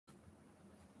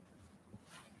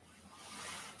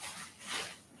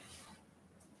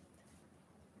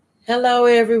Hello,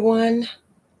 everyone.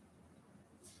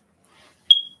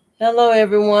 Hello,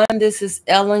 everyone. This is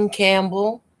Ellen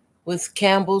Campbell with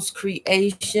Campbell's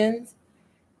Creations,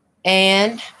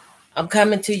 and I'm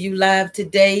coming to you live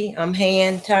today. I'm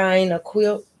hand tying a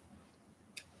quilt,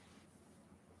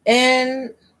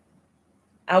 and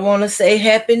I want to say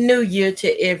Happy New Year to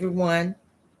everyone.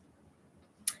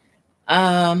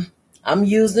 I'm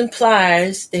using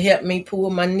pliers to help me pull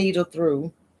my needle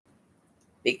through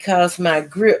because my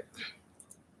grip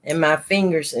and my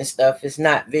fingers and stuff is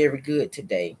not very good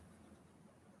today.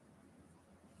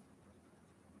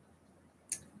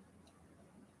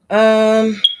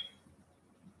 Y'all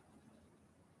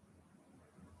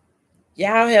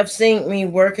have seen me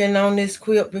working on this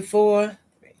quilt before.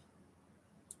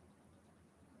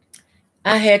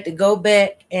 I had to go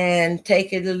back and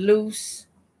take it loose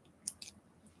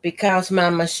because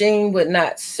my machine would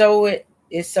not sew it.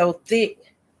 It's so thick.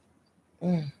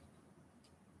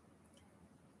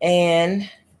 And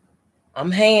I'm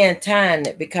hand tying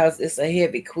it because it's a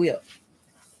heavy quilt.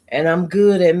 And I'm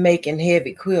good at making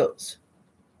heavy quilts.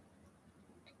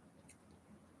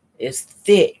 It's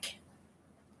thick.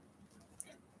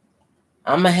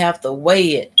 I'm going to have to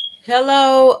weigh it.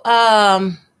 Hello,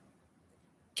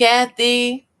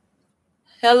 Kathy.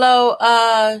 Hello,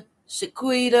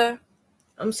 Shaquita.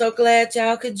 I'm so glad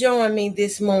y'all could join me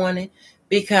this morning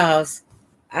because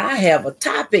I have a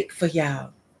topic for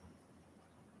y'all.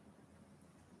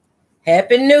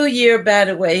 Happy New Year, by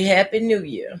the way. Happy New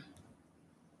Year.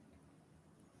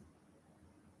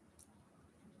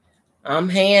 I'm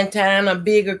hand tying a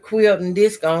bigger quilt, and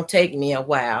this gonna take me a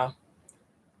while.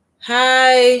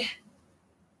 Hi.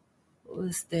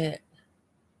 What's that?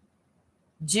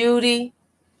 Judy.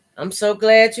 I'm so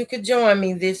glad you could join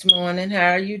me this morning.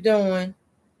 How are you doing?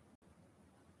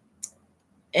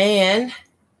 And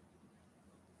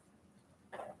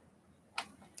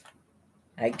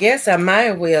I guess I might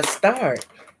as well start.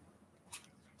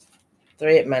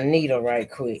 Thread my needle right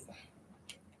quick.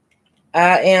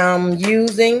 I am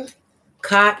using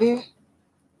cotton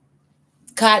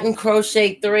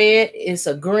crochet thread. It's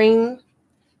a green,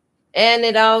 and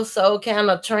it also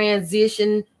kind of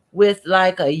transitioned with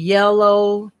like a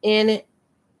yellow in it.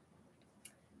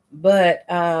 But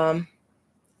I'm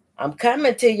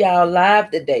coming to y'all live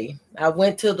today. I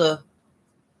went to the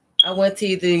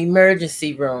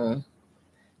emergency room.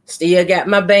 Still got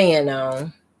my band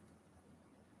on.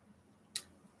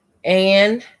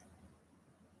 And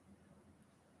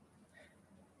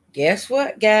guess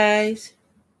what, guys?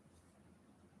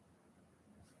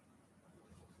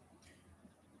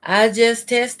 I just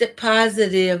tested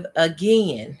positive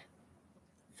again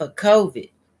for COVID.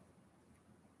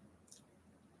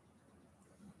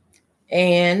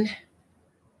 And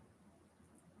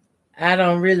I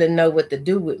don't really know what to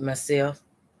do with myself.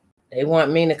 They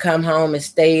want me to come home and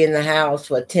stay in the house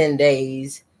for 10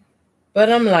 days.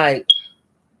 But I'm like,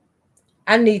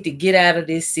 I need to get out of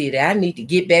this city. I need to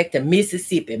get back to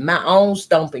Mississippi, my own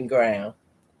stomping ground.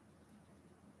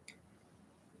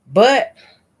 But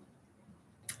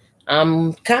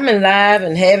I'm coming live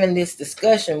and having this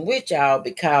discussion with y'all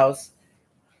because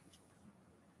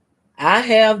I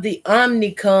have the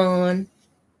Omnicon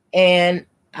and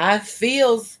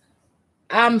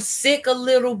I'm sick a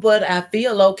little, but I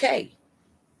feel okay.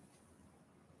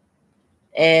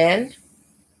 And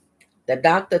the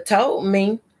doctor told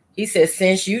me, he said,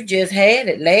 since you just had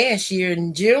it last year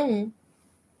in June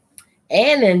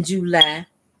and in July,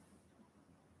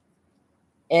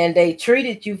 and they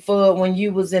treated you for it when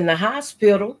you was in the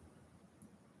hospital,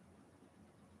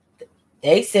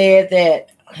 they said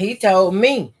that, he told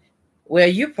me, well,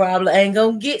 you probably ain't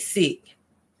going to get sick.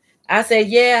 I said,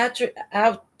 yeah,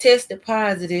 I tested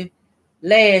positive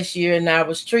last year and I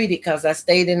was treated because I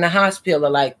stayed in the hospital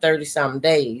like 30-something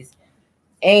days.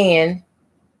 And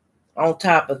on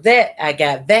top of that, I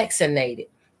got vaccinated.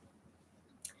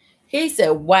 He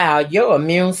said, wow, your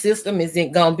immune system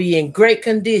isn't going to be in great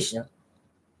condition.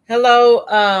 Hello.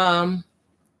 I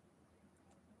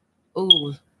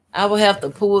will have to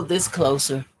pull this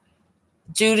closer.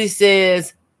 Judy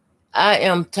says, I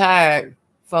am tired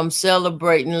from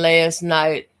celebrating last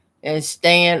night and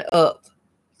staying up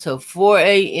till 4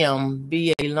 a.m.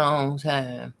 be a long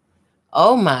time.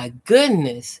 Oh, my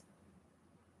goodness.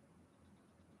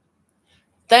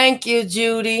 Thank you,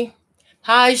 Judy.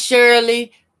 Hi,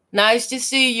 Shirley. Nice to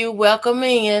see you. Welcome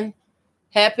in.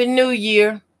 Happy New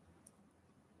Year.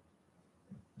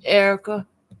 Erica,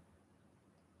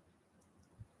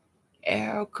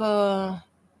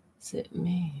 sent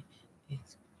me.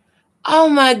 Oh,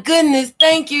 my goodness.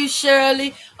 Thank you,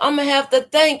 Shirley. I'm going to have to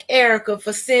thank Erica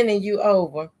for sending you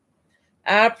over.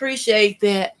 I appreciate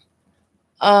that.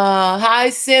 Hi,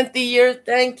 Cynthia.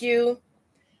 Thank you.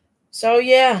 So,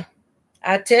 yeah,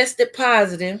 I tested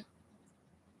positive.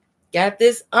 Got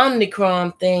this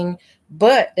Omicron thing.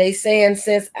 But they saying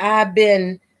since I've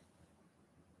been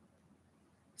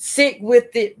sick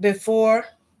with it before,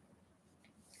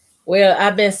 well,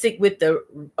 I've been sick with the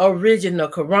original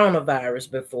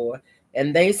coronavirus before.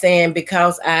 And they saying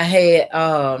because I had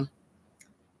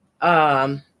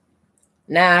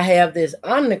now I have this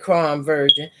Omicron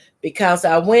version because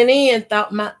I went in,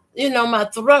 thought my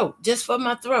throat, just for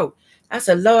my throat. I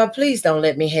said, Lord, please don't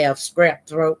let me have scrap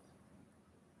throat.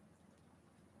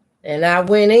 And I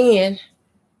went in.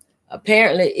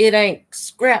 Apparently, it ain't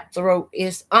scrap throat,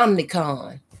 it's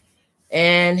Omicron.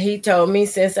 And he told me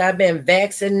since I've been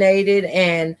vaccinated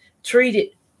and treated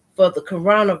for the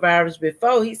coronavirus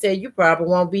before, he said, you probably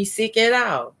won't be sick at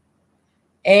all.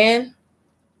 And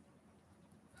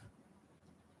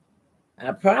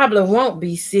I probably won't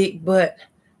be sick, but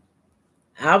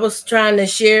I was trying to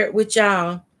share it with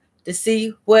y'all to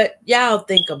see what y'all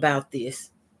think about this.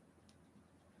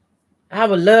 I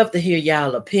would love to hear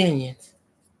y'all opinions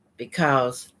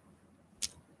because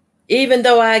even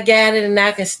though I got it and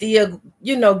I can still,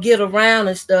 get around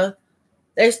and stuff,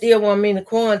 they still want me to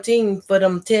quarantine for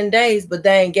them 10 days, but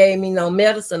they ain't gave me no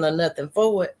medicine or nothing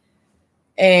for it.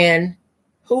 And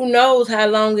who knows how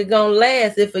long it's going to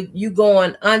last if you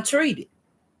going untreated.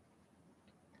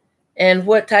 And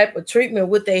what type of treatment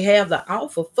would they have to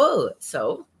offer for it?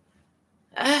 So,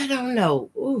 I don't know.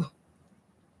 Ooh.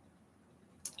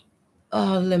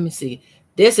 Oh, let me see.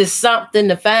 This is something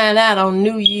to find out on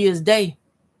New Year's Day.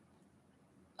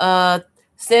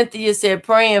 Cynthia said,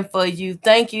 praying for you.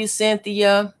 Thank you,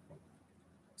 Cynthia.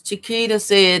 Chiquita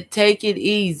said, take it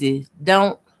easy.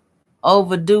 Don't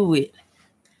overdo it.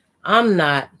 I'm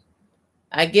not.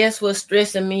 I guess what's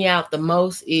stressing me out the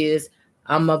most is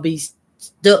I'm going to be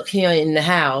stuck here in the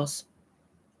house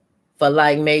for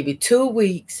like maybe 2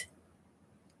 weeks.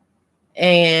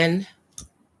 And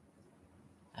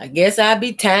I guess I'll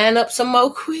be tying up some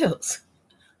more quilts.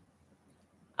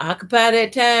 Occupy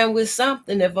that time with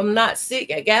something. If I'm not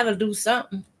sick, I got to do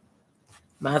something.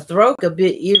 My throat a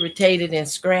bit irritated and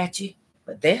scratchy,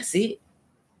 but that's it.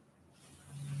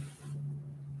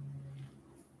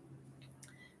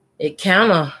 It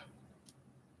kind of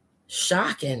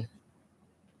shocking.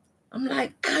 I'm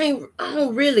like, I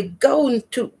don't really go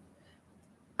too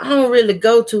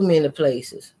many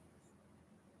places.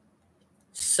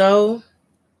 So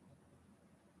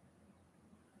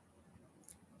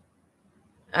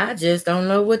I just don't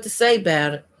know what to say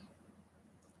about it.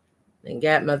 And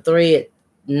got my thread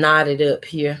knotted up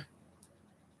here.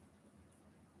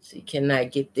 See, can I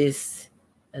get this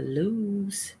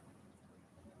loose?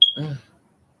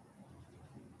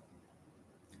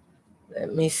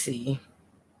 Let me see.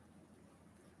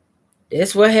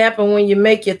 That's what happened when you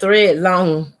make your thread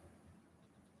long.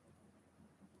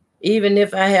 Even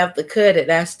if I have to cut it,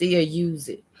 I still use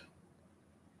it.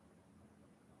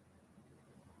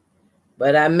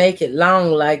 But I make it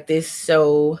long like this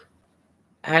so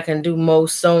I can do more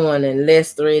sewing and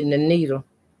less threading the needle.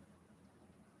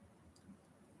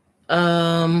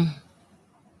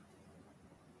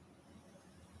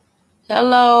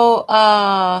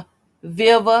 Hello,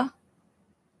 Viva.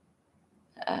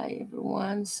 Hi,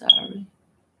 everyone. Sorry.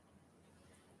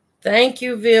 Thank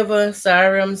you, Viva.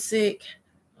 Sorry I'm sick.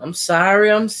 I'm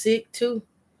sorry I'm sick, too.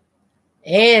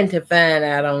 And to find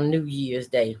out on New Year's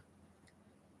Day.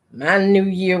 My New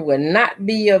Year will not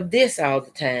be of this all the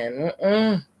time.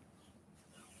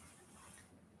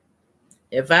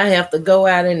 If I have to go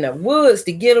out in the woods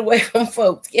to get away from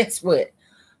folks, guess what?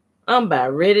 I'm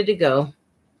about ready to go.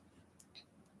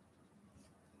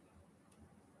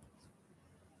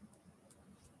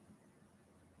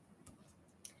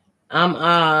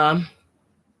 I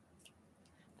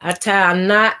tie a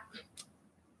knot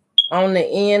on the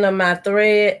end of my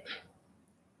thread.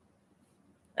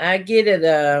 I get it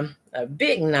a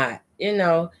big knot,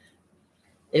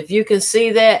 If you can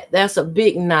see that, that's a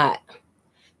big knot.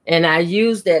 And I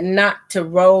use that knot to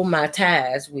roll my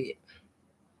ties with.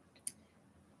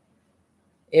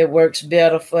 It works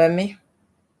better for me.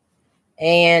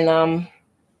 And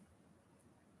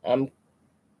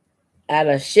I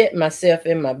done shit myself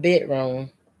in my bedroom.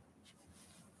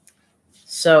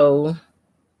 So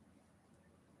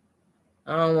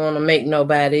I don't want to make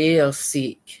nobody else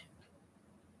sick.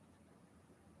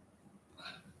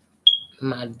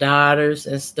 My daughters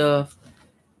and stuff.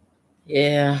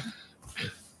 Yeah.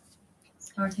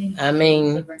 I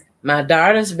mean, my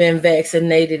daughter's been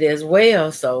vaccinated as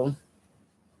well, so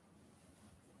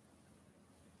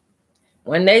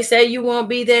when they say you won't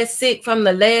be that sick from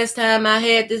the last time I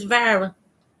had this virus,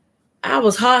 I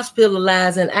was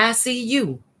hospitalized in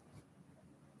ICU.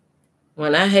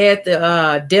 When I had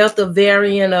the Delta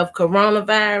variant of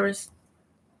coronavirus,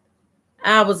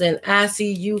 I was in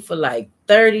ICU for like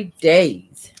 30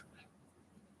 days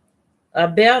or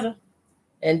better.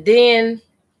 And then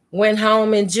went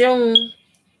home in June.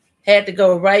 Had to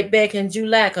go right back in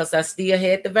July because I still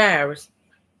had the virus.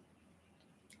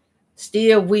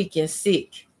 Still weak and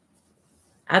sick.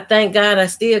 I thank God I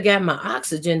still got my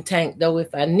oxygen tank, though.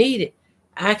 If I need it,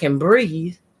 I can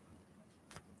breathe.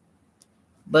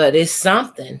 But it's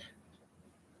something.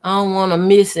 I don't want to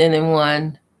miss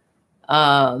anyone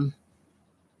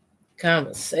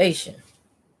conversation.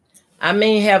 I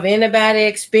mean, have anybody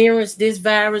experienced this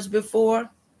virus before?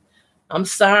 I'm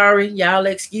sorry, y'all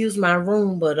excuse my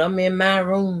room, but I'm in my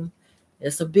room.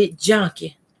 It's a bit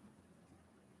junky.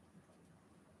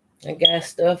 I got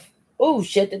stuff. Oh,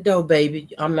 shut the door,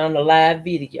 baby. I'm on a live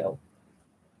video.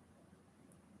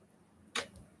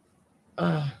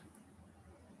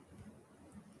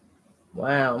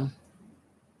 Wow.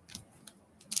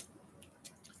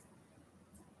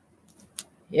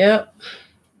 Yep.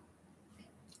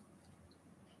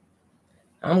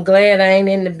 I'm glad I ain't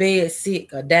in the bed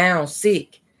sick or down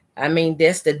sick. I mean,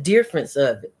 that's the difference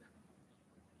of it.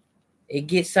 It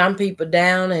gets some people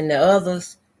down and the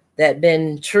others that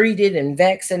been treated and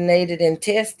vaccinated and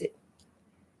tested.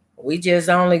 We just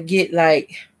only get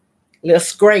like little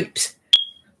scrapes.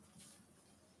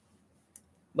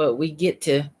 But we get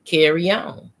to carry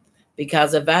on.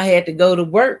 Because if I had to go to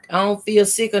work, I don't feel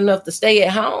sick enough to stay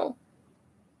at home.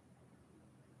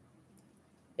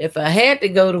 If I had to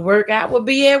go to work, I would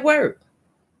be at work.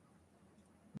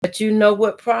 But you know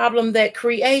what problem that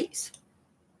creates?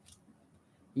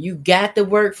 You got to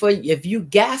work for, if you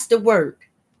got to work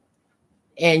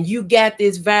and you got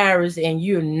this virus and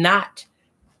you're not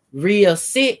real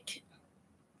sick,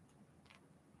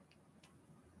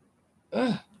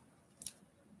 ooh,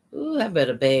 I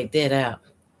better bag that out.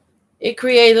 It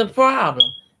creates a problem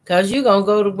because you're going to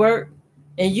go to work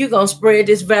and you're going to spread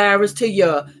this virus to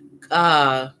your,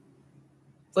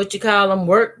 what you call them,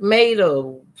 workmate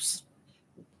or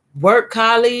work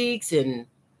colleagues. And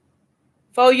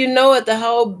before you know it, the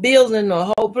whole building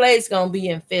or whole place going to be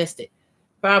infested.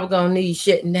 Probably going to need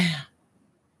shutting down.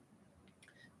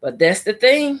 But that's the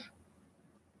thing.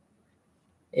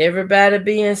 Everybody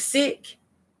being sick.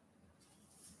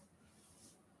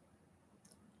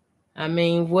 I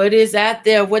mean, what is out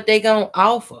there, what they going to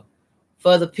offer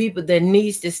for the people that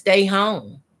needs to stay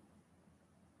home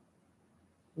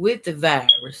with the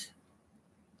virus?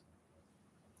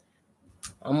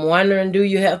 I'm wondering, do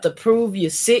you have to prove you're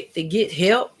sick to get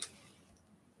help?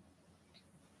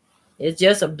 It's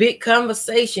just a big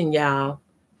conversation, y'all.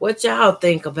 What y'all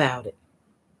think about it?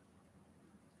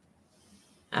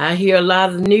 I hear a lot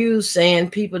of news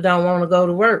saying people don't want to go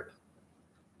to work.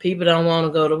 People don't want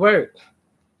to go to work.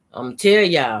 I'm tell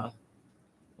y'all,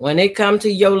 when it comes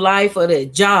to your life or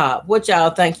that job, what y'all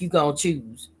think you going to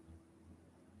choose?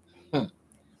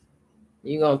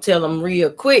 You're going to tell them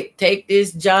real quick, take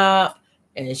this job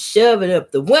and shove it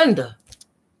up the window.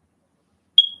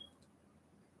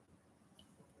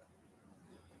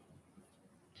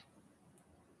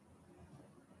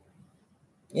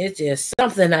 It's just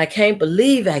something I can't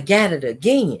believe I got it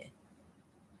again.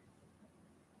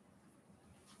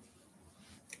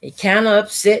 It kind of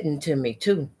upsetting to me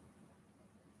too.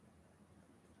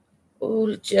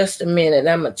 Oh, just a minute.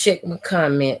 I'm going to check my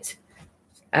comments.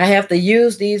 I have to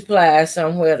use these pliers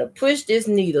somewhere to push this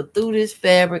needle through this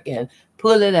fabric and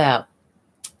pull it out.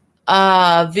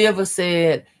 Viva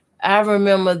said, I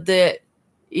remember that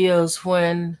is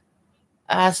when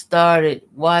I started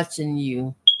watching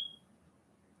you.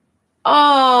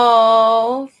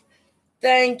 Oh,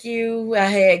 thank you. I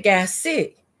had got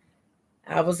sick.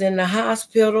 I was in the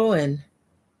hospital and,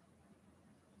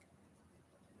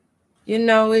 you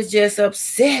know, it's just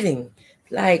upsetting.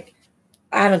 Like,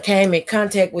 I done came in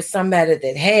contact with somebody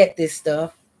that had this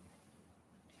stuff.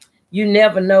 You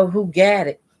never know who got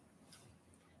it.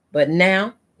 But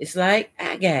now it's like,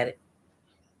 I got it.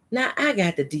 Now I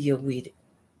got to deal with it.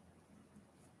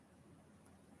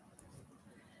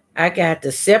 I got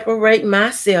to separate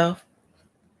myself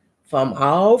from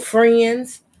all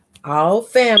friends, all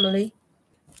family.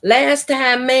 Last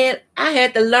time, man, I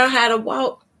had to learn how to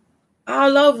walk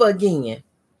all over again.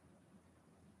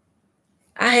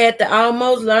 I had to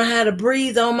almost learn how to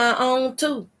breathe on my own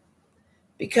too,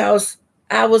 because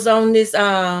I was on this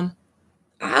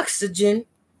oxygen,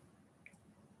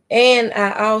 and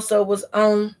I also was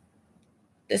on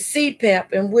the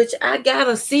CPAP, in which I got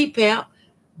a CPAP,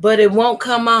 but it won't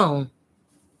come on.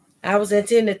 I was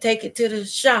intending to take it to the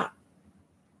shop,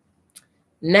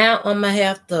 Now I'm going to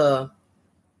have to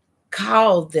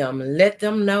call them and let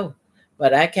them know.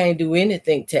 But I can't do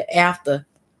anything till after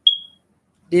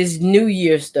this New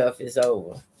Year stuff is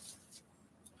over.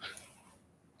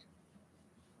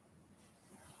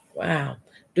 Wow.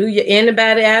 Do you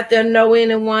anybody out there know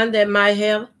anyone that might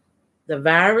have the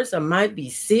virus or might be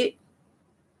sick?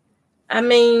 I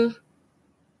mean,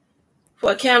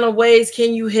 what kind of ways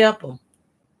can you help them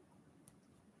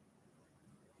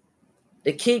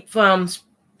to keep from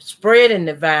spreading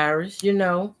the virus, you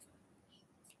know?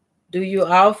 Do you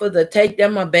offer to take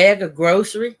them a bag of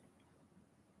grocery?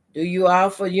 Do you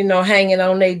offer, you know, hanging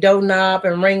on their doorknob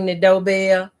and ring the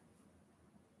doorbell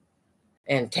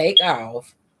and take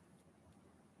off?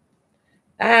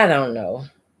 I don't know.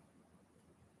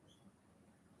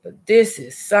 But this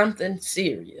is something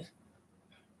serious.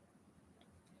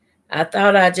 I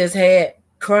thought I just had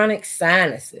chronic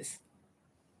sinuses.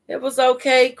 It was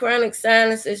okay, chronic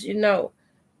sinuses, you know.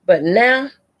 But now,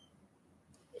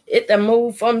 it done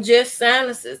moved from just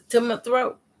sinuses to my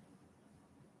throat,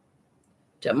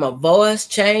 to my voice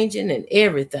changing and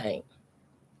everything.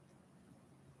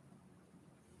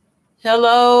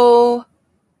 Hello?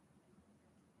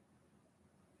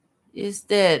 Is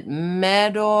that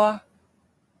Mador?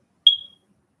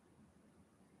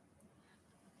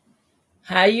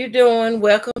 How you doing?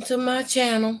 Welcome to my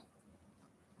channel.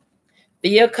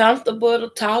 Feel comfortable to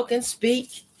talk and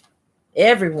speak.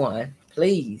 Everyone,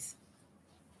 please.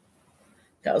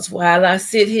 Because while I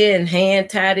sit here and hand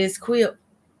tie this quilt,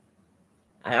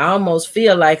 I almost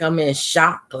feel like I'm in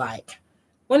shock. Like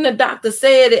when the doctor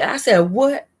said it, I said,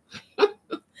 what?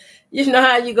 You know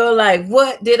how you go like,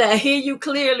 what? Did I hear you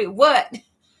clearly? What?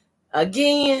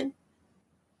 Again?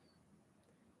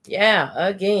 Yeah,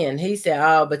 again. He said,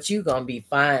 oh, but you going to be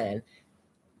fine.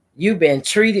 You've been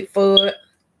treated for it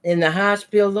in the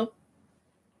hospital,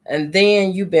 and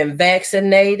then you've been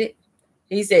vaccinated.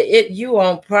 He said, you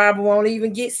probably won't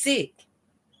even get sick.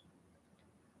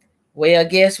 Well,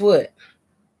 guess what?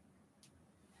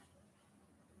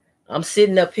 I'm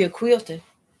sitting up here quilting.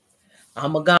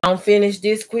 I'm going to go and finish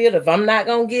this quilt. If I'm not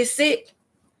going to get sick,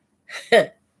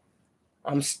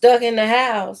 I'm stuck in the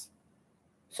house.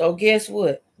 So guess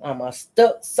what? I'm going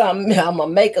to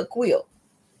make a quilt.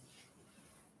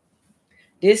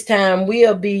 This time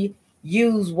will be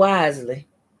used wisely.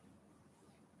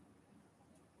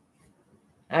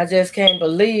 I just can't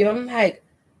believe. I'm like,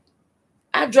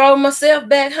 I drove myself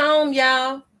back home,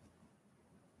 y'all.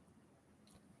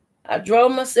 I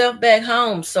drove myself back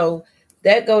home. So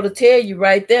that go to tell you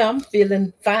right there, I'm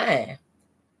feeling fine.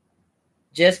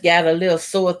 Just got a little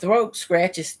sore throat,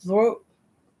 scratchy throat.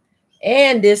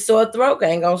 And this sore throat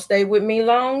ain't going to stay with me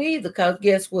long either, because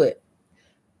guess what?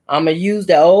 I'm going to use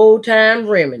the old time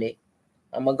remedy.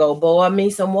 I'm going to go boil me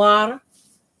some water.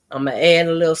 I'm going to add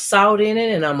a little salt in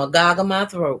it, and I'm going to gargle my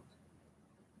throat.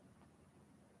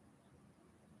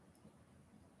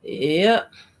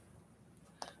 Yep.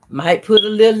 Might put a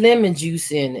little lemon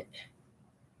juice in it.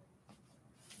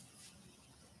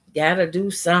 Gotta do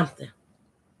something.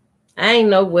 I ain't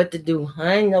know what to do.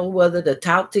 I ain't know whether to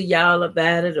talk to y'all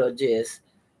about it or just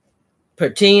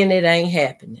pretend it ain't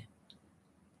happening.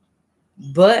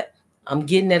 But I'm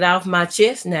getting it off my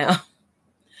chest now.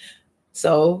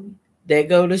 So they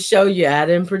go to show you I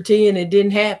didn't pretend it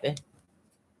didn't happen.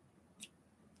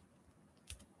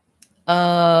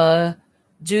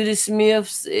 Judy Smith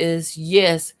says,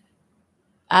 yes,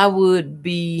 I would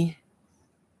be.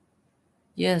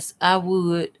 Yes, I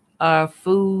would. Our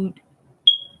food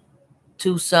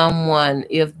to someone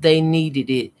if they needed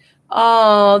it.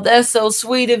 Oh, that's so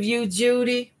sweet of you,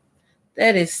 Judy.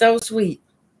 That is so sweet.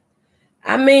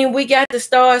 I mean, we got to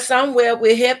start somewhere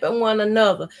with helping one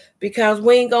another, because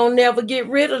we ain't gonna never get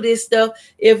rid of this stuff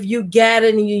if you got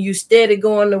it and you steady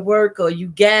going to work, or you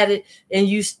got it and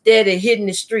you steady hitting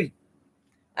the street.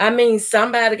 I mean,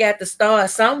 somebody got to start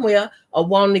somewhere or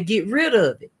wanting to get rid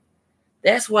of it.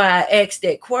 That's why I asked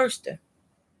that question.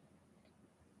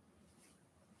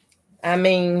 I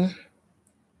mean,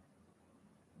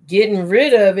 getting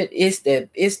rid of it is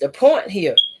the point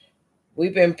here.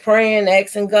 We've been praying,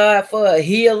 asking God for a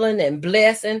healing and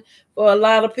blessing for a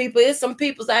lot of people. There's some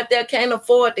people out there can't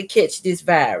afford to catch this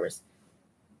virus.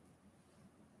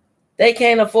 They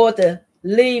can't afford to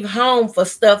leave home for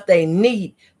stuff they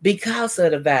need because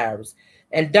of the virus.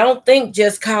 And don't think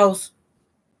just because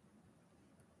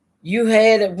you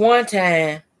had it one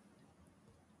time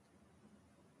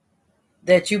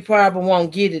that you probably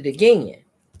won't get it again.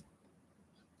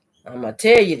 I'm going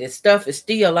to tell you, this stuff is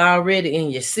still already in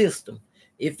your system.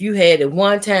 If you had it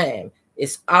one time,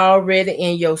 it's already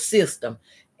in your system.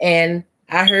 And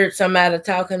I heard somebody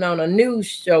talking on a news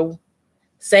show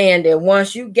saying that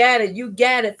once you got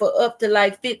it for up to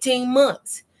like 15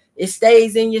 months. It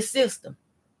stays in your system.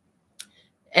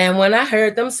 And when I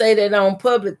heard them say that on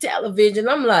public television,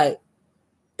 I'm like,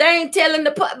 they ain't telling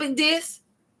the public this.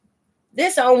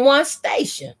 This on one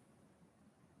station.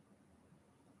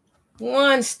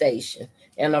 One station.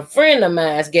 And a friend of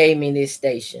mine gave me this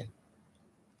station.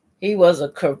 He was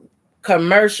a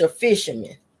commercial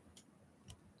fisherman.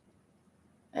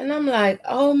 And I'm like,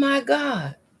 oh my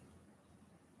God.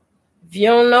 If you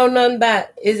don't know nothing about,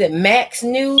 is it Max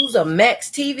News or Max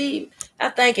TV? I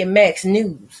think it's Max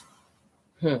News.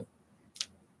 Y'all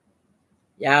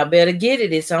better get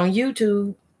it. It's on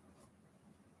YouTube.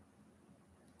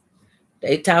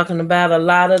 They talking about a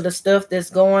lot of the stuff that's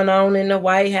going on in the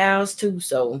White House too.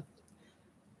 So,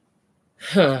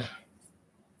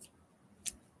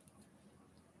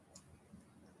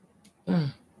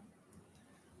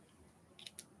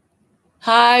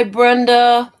 Hi,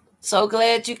 Brenda. So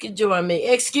glad you could join me.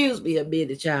 Excuse me a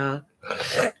minute, y'all.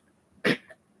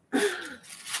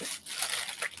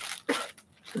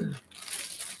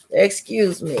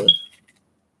 Excuse me.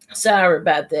 Sorry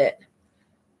about that.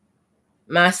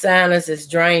 My sinus is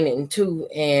draining too,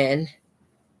 and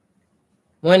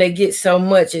when it gets so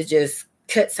much, it just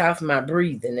cuts off my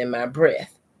breathing and my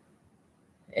breath.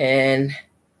 And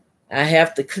I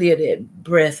have to clear that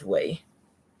breath way.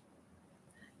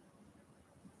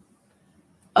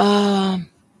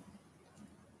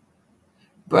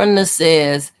 Brenda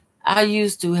says, I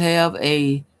used to have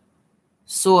a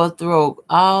sore throat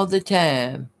all the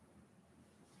time.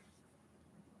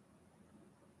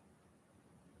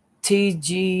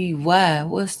 TGY,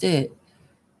 what's that?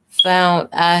 Found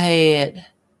I had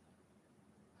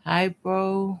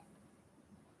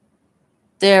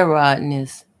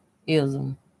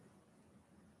hypothyroidism.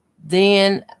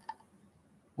 Then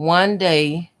one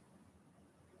day,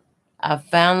 I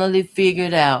finally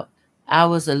figured out I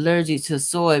was allergic to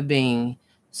soybean.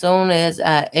 Soon as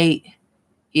I ate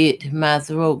it, my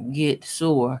throat get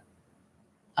sore.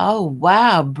 Oh,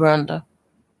 wow, Brenda.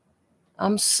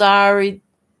 I'm sorry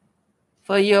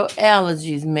for your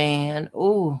allergies, man.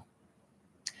 Ooh.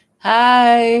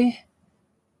 Hi,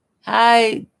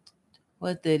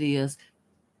 what that is?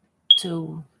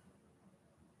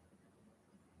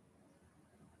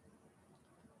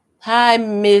 Hi,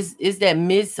 Miss, is that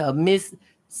Miss or Miss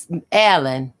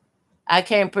Allen? I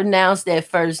can't pronounce that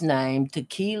first name.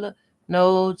 Tequila?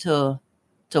 No, to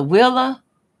Willa?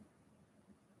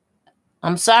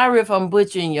 I'm sorry if I'm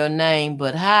butchering your name,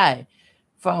 but hi,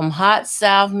 from hot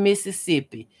South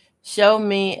Mississippi. Show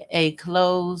me a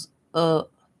close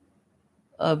up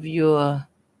of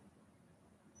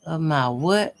my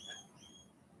what?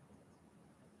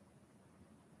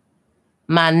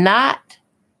 My knot?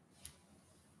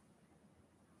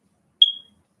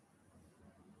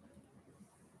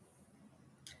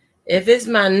 If it's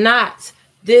my knots,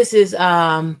 this is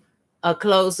a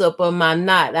close-up of my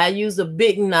knot. I use a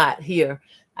big knot here.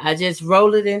 I just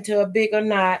roll it into a bigger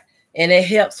knot, and it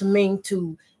helps me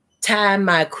to tie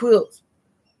my quilt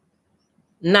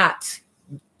knots,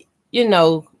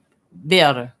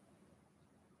 better.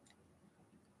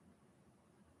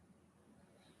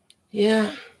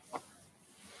 Yeah.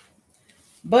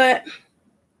 But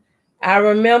I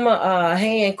remember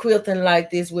hand quilting like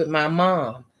this with my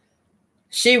mom.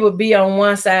 She would be on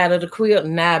one side of the quilt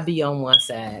and I'd be on one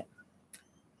side.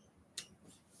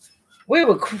 We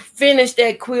would finish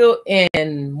that quilt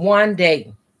in one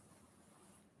day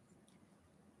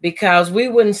because we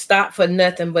wouldn't stop for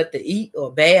nothing but to eat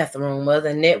or bathroom.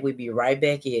 Other than that, we'd be right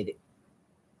back at it.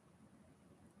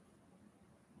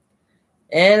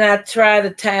 And I try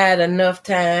to tie it enough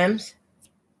times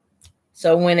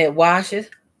so when it washes,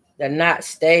 the knot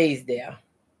stays there.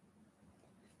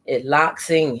 It locks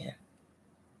in.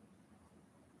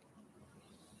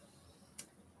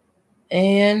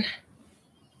 And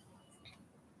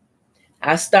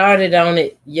I started on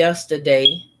it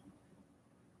yesterday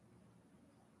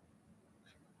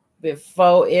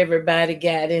before everybody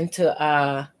got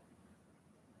into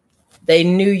their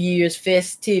New Year's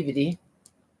festivity.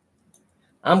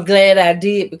 I'm glad I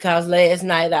did because last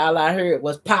night all I heard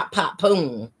was pop, pop,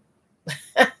 boom.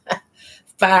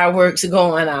 Fireworks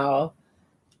going off.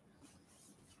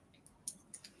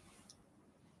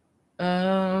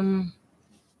 Hi,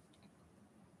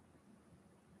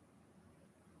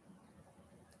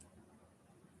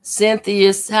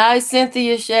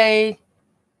 Cynthia Shade.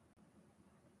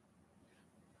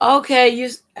 Okay,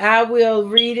 I will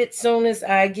read it soon as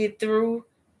I get through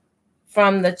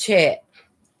from the chat.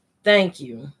 Thank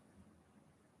you.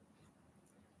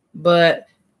 But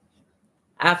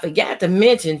I forgot to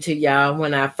mention to y'all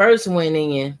when I first went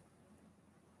in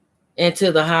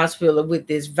into the hospital with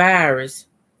this virus.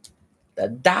 The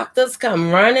doctors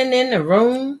come running in the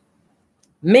room.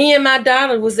 Me and my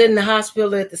daughter was in the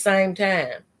hospital at the same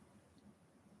time.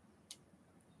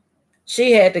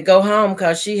 She had to go home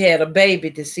because she had a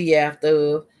baby to see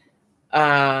after,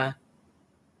 a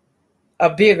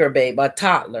bigger baby, a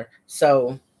toddler.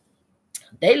 So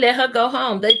they let her go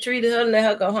home. They treated her and let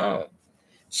her go home.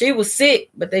 She was sick,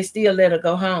 but they still let her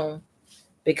go home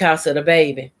because of the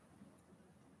baby.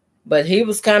 But he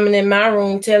was coming in my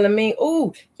room telling me,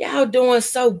 "Ooh, y'all doing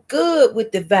so good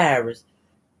with the virus."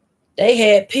 They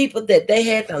had people that they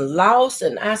had lost,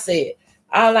 and I said,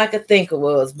 all I could think of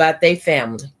was about their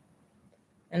family.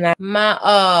 And my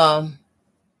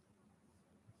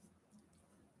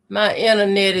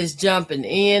internet is jumping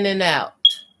in and out.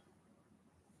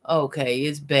 Okay,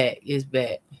 it's back. It's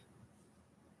back.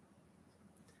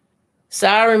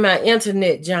 Sorry, my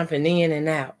internet jumping in and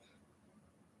out.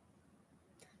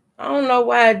 I don't know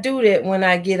why I do that when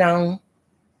I get on.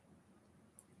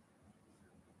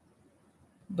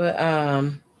 But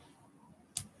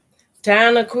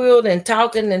tying a quilt and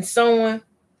talking and sewing,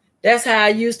 that's how I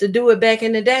used to do it back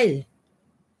in the day.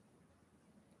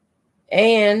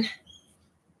 And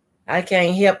I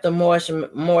can't help to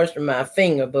moisture my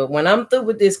finger, but when I'm through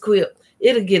with this quilt,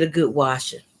 it'll get a good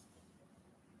washing.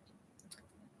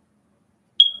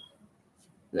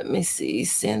 Let me see,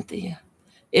 Cynthia.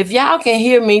 If y'all can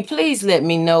hear me, please let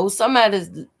me know.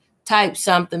 Somebody type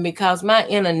something because my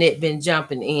internet been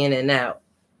jumping in and out.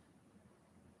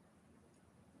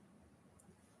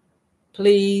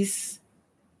 Please,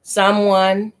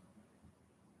 someone.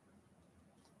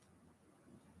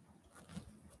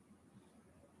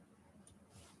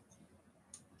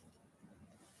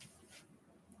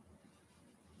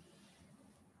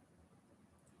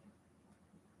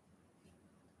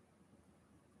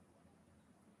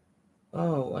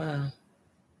 Oh, wow.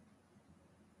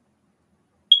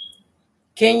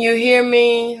 Can you hear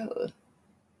me?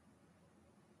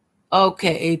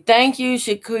 Okay. Thank you,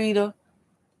 Shaquita.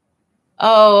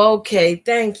 Oh, okay.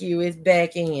 Thank you. It's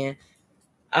back in.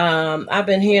 I've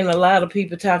been hearing a lot of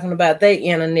people talking about their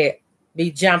internet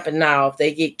be jumping off.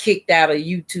 They get kicked out of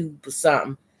YouTube or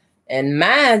something. And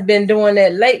mine's been doing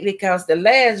that lately because the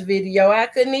last video, I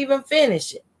couldn't even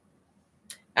finish it.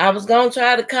 I was going to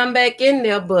try to come back in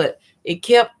there, but it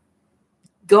kept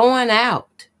going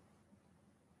out.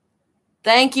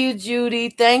 Thank you, Judy.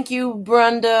 Thank you,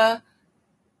 Brenda.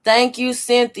 Thank you,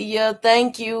 Cynthia.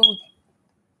 Thank you.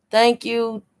 Thank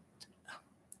you.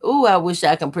 Ooh, I wish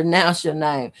I can pronounce your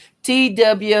name.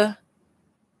 TW.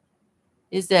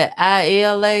 Is that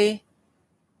ILA?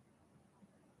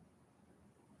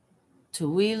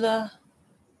 Tuila.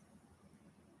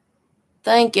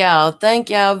 Thank y'all. Thank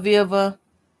y'all, Viva.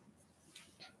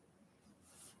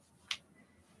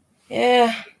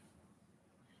 Yeah.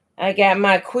 I got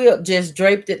my quilt just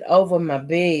draped it over my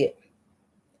bed.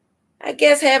 I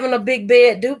guess having a big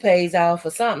bed do pays off for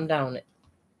something, don't it?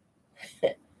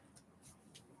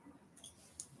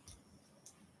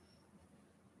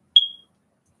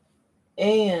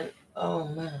 And, oh,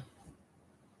 man.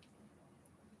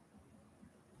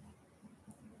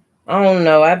 I don't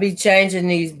know. I be changing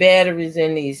these batteries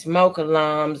and these smoke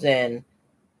alarms, and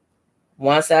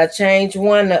once I change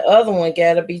one, the other one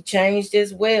got to be changed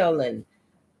as well, and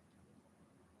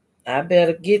I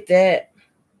better get that.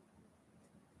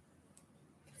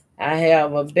 I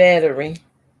have a battery,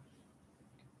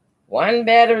 one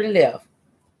battery left,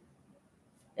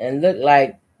 and look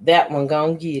like that one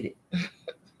gonna get it.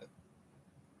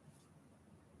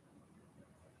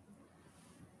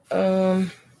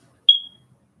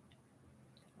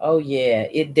 Oh yeah,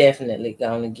 it definitely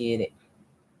gonna get it.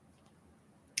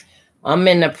 I'm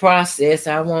in the process.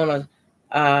 I want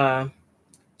to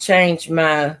change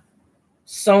my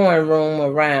sewing room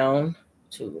around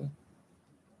to.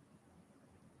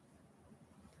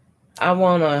 I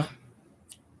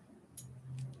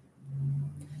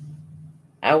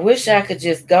wish I could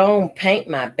just go and paint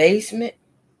my basement,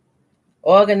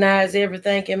 organize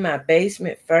everything in my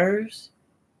basement first,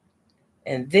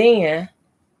 and then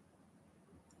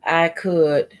I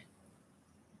could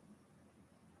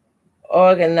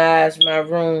organize my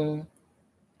room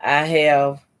I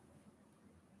have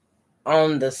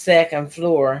on the second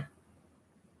floor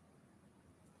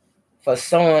for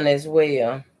sewing as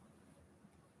well.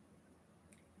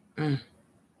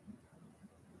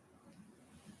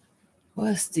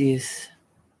 What's this?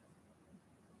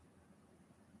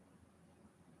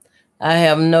 I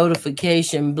have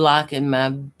notification blocking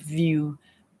my view.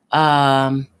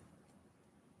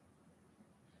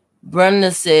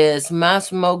 Brenda says, my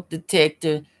smoke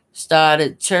detector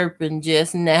started chirping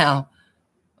just now,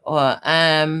 or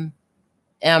I'm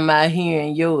am I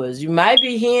hearing yours? You might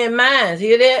be hearing mine.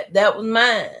 Hear that? That was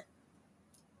mine.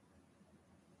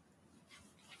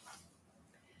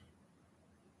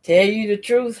 Tell you the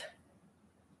truth,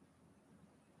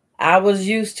 I was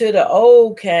used to the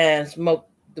old kind smoke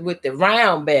with the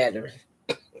round battery.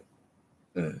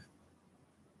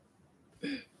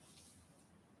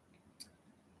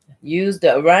 Use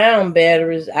the round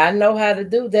batteries. I know how to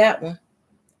do that one.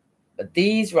 But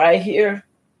these right here,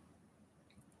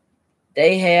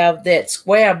 they have that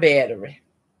square battery.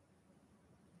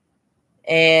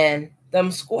 And them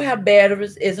square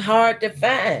batteries is hard to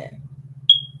find.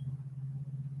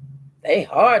 They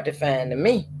hard to find to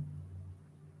me.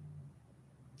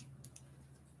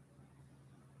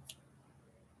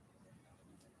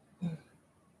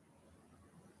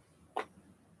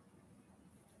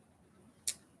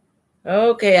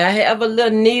 Okay, I have a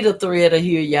little needle threader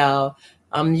here, y'all.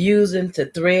 I'm using to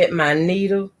thread my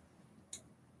needle.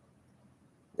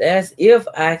 That's if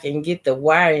I can get the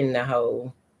wire in the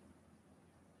hole.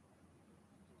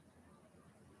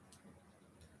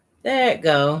 There it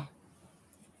go.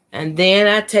 And then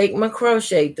I take my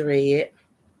crochet thread.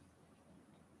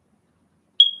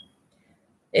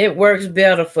 It works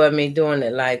better for me doing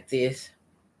it like this.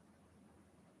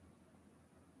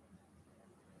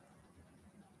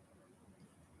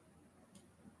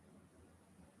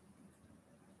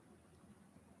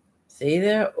 See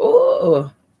there?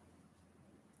 Ooh.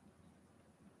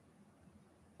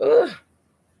 Ooh.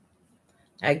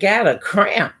 I got a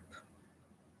cramp.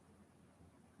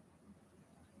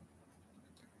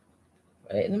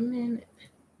 Wait a minute.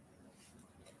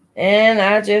 And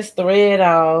I just thread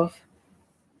off.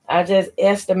 I just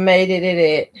estimated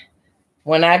it at,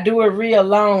 when I do it real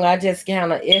long, I just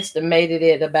kind of estimated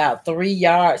it about 3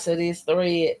 yards of this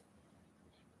thread.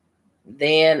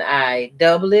 Then I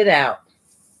double it out.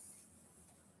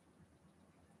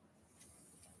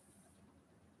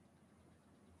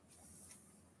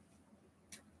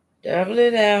 Double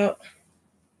it out.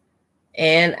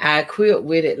 And I quilt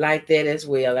with it like that as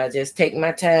well. I just take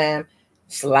my time,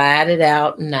 slide it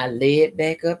out, and I lay it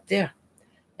back up there.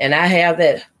 And I have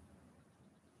that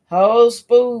whole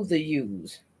spool to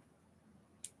use.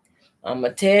 I'm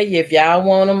going to tell you, if y'all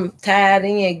want them tied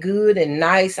in good and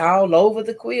nice all over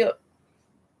the quilt,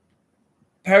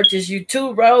 purchase you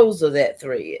 2 rows of that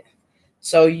thread.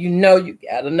 So you know you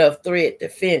got enough thread to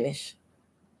finish.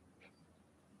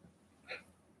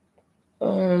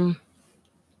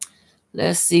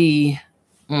 Let's see.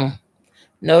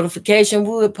 Notification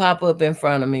would pop up in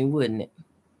front of me, wouldn't it?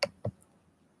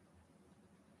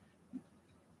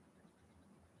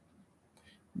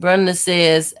 Brenda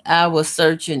says, I was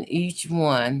searching each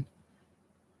one.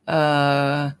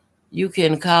 You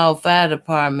can call fire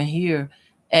department here.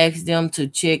 Ask them to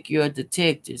check your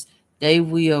detectors. They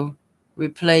will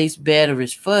replace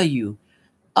batteries for you.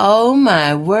 Oh,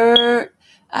 my word.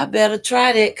 I better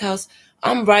try that because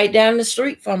I'm right down the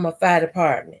street from a fire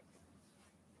department.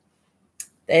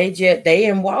 They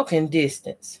in walking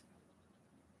distance.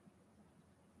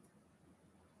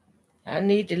 I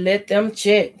need to let them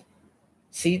check.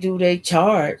 See, do they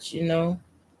charge, you know?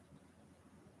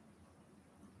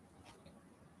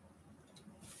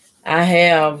 I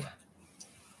have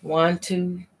 1,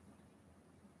 2,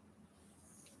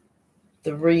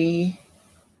 3.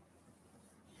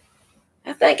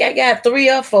 I think I got 3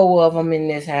 or 4 of them in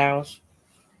this house.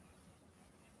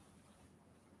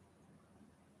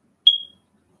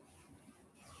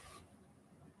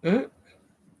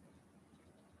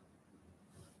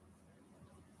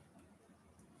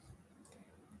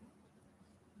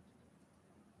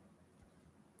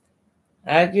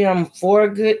 I give them 4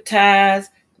 good ties,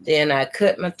 then I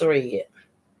cut my thread.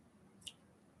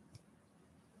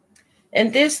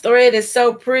 And this thread is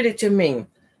so pretty to me.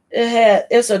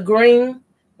 It's a green,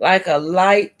 like a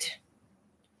light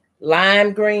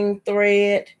lime green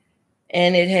thread,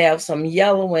 and it has some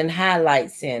yellow and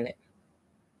highlights in it.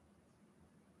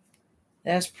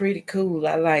 That's pretty cool.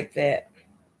 I like that.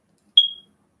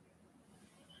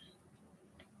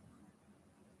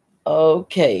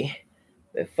 Okay.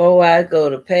 Before I go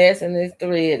to passing this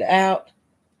thread out,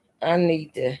 I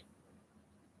need to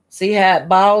see how it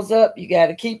balls up. You got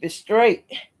to keep it straight.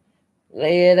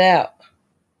 Lay it out.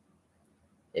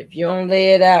 If you don't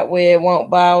lay it out where it won't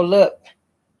ball up,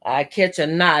 I catch a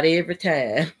knot every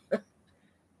time.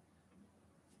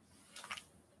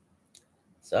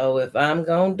 So if I'm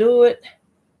going to do it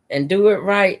and do it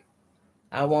right,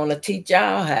 I want to teach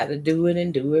y'all how to do it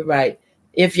and do it right.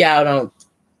 If y'all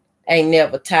ain't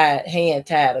never hand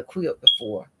tied a quilt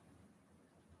before.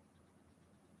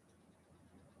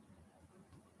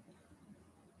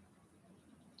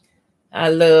 I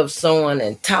love sewing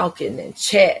and talking and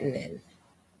chatting and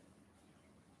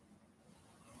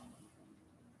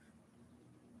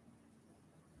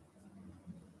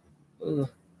ooh,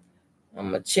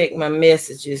 I'm gonna check my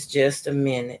messages just a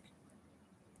minute.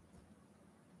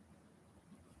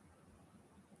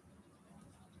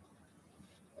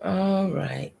 All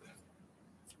right.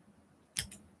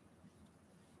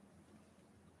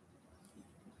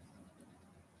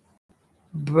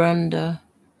 Brenda.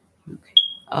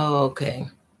 Oh, okay.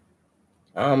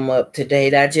 I'm up to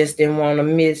date. I just didn't want to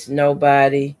miss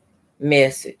nobody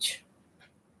message.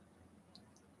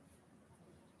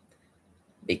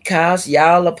 Because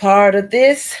y'all a part of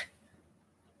this,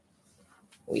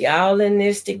 we all in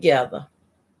this together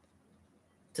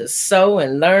to sew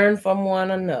and learn from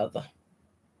one another.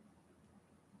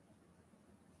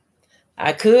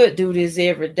 I could do this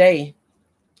every day,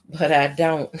 but I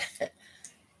don't.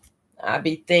 I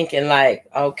be thinking like,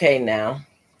 okay, now,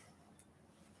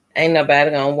 ain't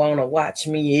nobody gonna want to watch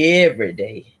me every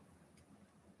day.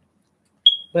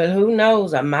 But who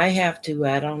knows? I might have to.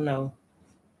 I don't know.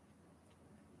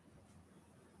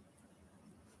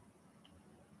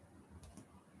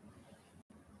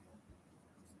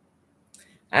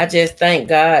 I just thank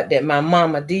God that my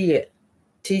mama did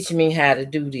teach me how to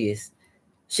do this.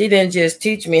 She didn't just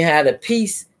teach me how to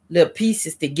piece little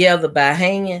pieces together by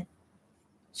hanging.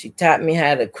 She taught me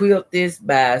how to quilt this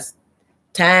by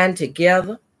tying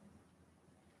together.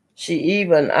 She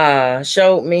even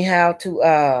showed me how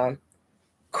to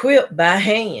quilt by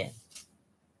hand.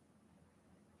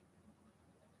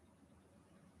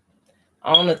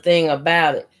 Only thing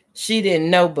about it, she didn't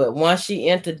know, but once she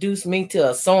introduced me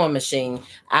to a sewing machine,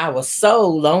 I was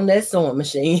sold on that sewing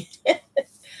machine.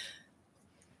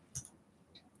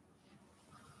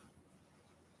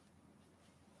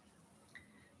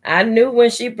 I knew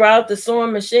when she brought the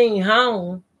sewing machine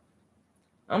home,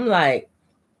 I'm like,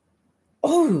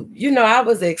 oh, I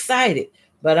was excited.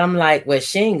 But I'm like, well,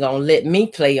 she ain't going to let me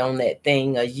play on that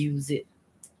thing or use it.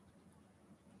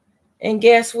 And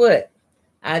guess what?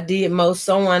 I did more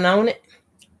sewing on it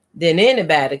than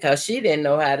anybody because she didn't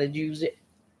know how to use it.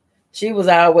 She was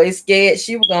always scared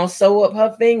she was going to sew up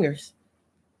her fingers.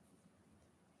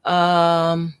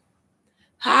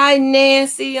 Hi,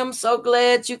 Nancy. I'm so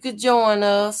glad you could join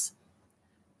us.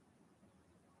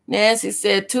 Nancy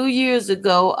said 2 years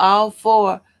ago, all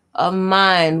 4 of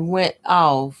mine went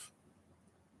off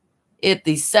at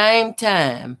the same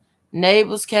time.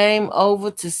 Neighbors came over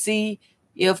to see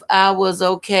if I was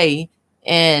okay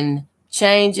and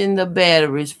changing the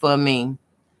batteries for me.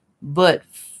 But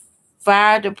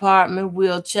fire department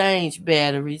will change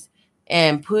batteries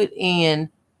and put in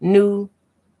new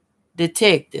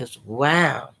detectives.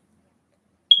 Wow.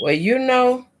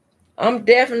 Well, I'm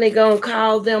definitely going to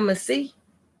call them and see.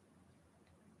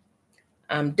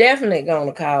 I'm definitely going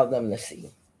to call them to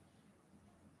see.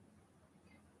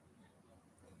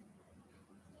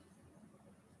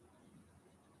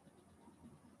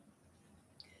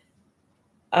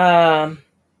 I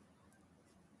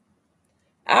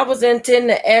was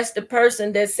intending to ask the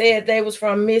person that said they was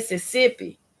from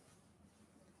Mississippi.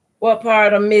 What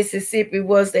part of Mississippi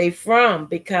was they from?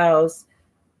 Because,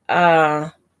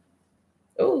 I'm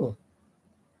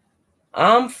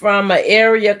from an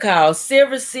area called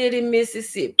Silver City,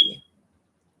 Mississippi.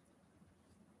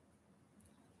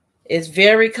 It's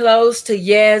very close to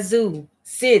Yazoo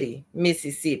City,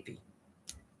 Mississippi.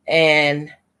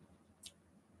 And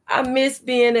I miss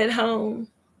being at home.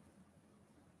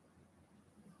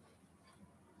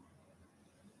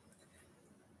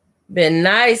 Been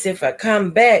nice if I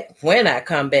come back, when I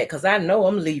come back, because I know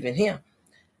I'm leaving him.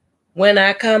 When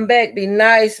I come back, be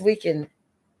nice we can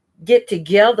get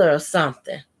together or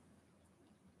something.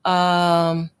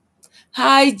 Hi,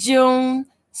 June.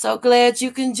 So glad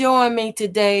you can join me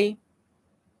today.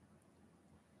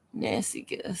 Nancy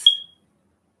guess.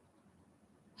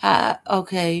 Hi,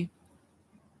 okay.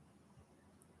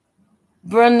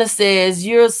 Brenda says,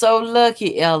 you're so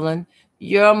lucky, Ellen.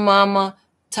 Your mama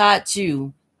taught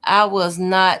you. I was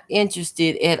not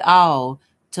interested at all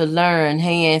to learn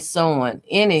hand sewing.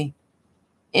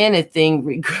 Anything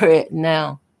regret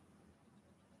now.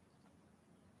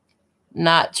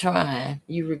 Not trying.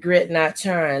 You regret not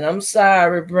trying. I'm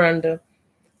sorry, Brenda.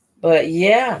 But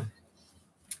yeah,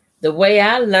 the way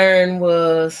I learned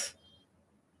was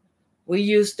we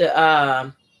used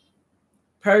to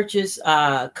purchase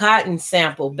cotton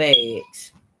sample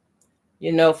bags,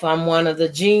 from one of the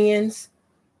jeans.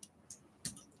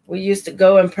 We used to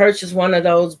go and purchase one of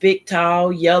those big,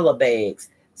 tall, yellow bags.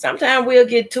 Sometimes we'll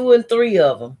get 2 and 3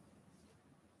 of them.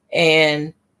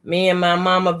 And me and my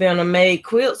mama been made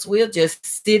quilts. We'll just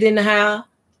sit in the house,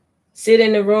 sit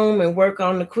in the room and work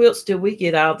on the quilts till we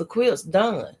get all the quilts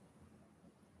done.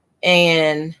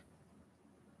 And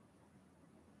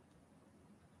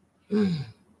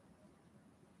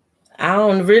I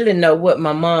don't really know what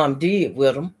my mom did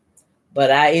with them,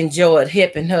 but I enjoyed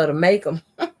helping her to make them.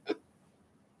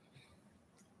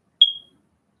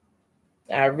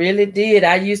 I really did.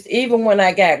 Even when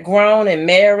I got grown and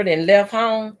married and left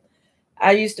home,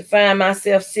 I used to find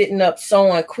myself sitting up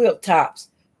sewing quilt tops,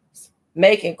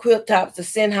 making quilt tops to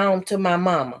send home to my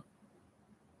mama.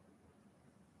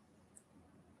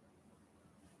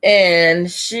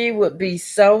 And she would be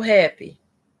so happy.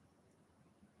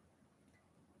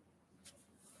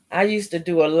 I used to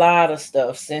do a lot of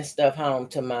stuff, send stuff home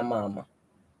to my mama.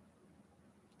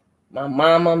 My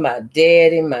mama, my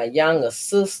daddy, my younger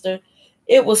sister.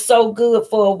 It was so good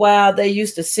for a while. They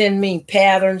used to send me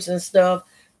patterns and stuff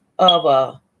of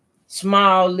a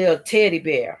small little teddy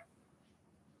bear.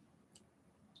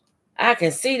 I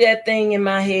can see that thing in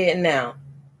my head now.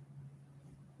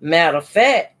 Matter of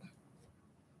fact,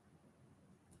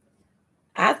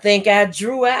 I think I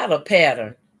drew out a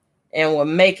pattern and were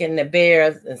making the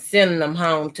bears and sending them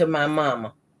home to my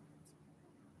mama.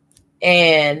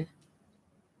 And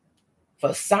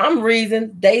for some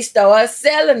reason, they started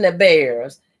selling the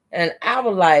bears. And I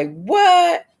was like,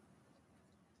 what?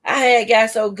 I had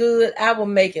got so good, I was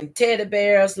making teddy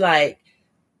bears like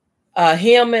a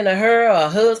him and a her, a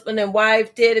husband and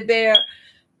wife teddy bear,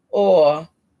 or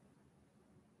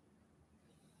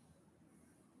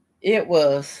it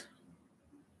was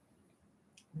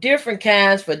different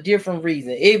kinds for different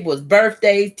reasons. It was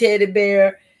birthday teddy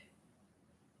bear,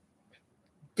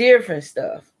 different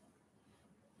stuff.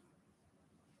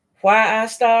 Why I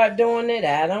started doing it,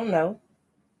 I don't know.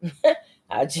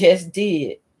 I just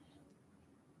did.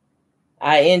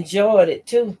 I enjoyed it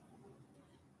too.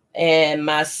 And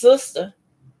my sister,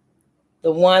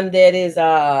 the one that is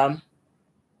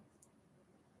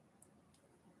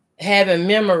having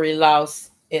memory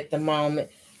loss at the moment,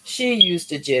 she used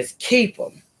to just keep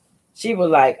them. She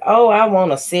was like, oh, I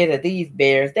want a set of these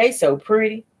bears. They so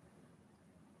pretty.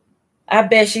 I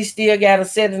bet she still got a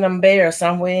set of them bears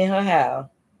somewhere in her house.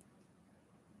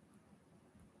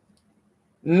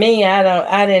 Me,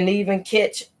 I didn't even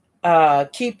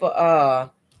keep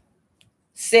a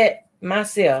set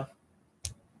myself.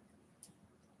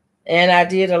 And I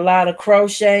did a lot of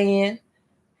crocheting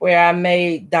where I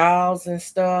made dolls and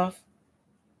stuff.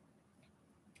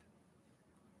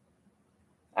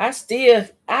 I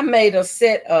made a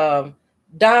set of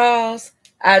dolls.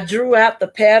 I drew out the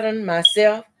pattern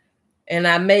myself and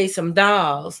I made some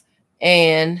dolls.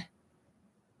 And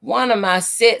one of my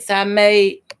sets I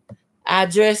made, I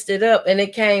dressed it up and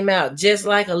it came out just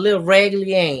like a little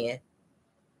Raggedy Ann.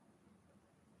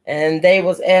 And they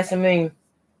was asking me,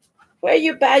 where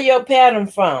you buy your pattern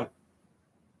from?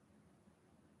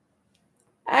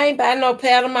 I ain't buy no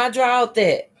pattern, I drawed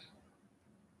that.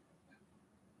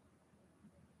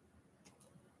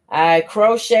 I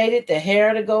crocheted the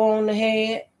hair to go on the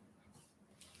head.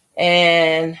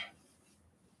 And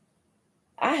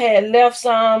I had left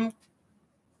some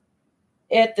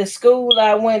at the school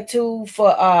I went to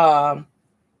for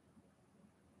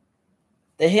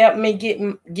to help me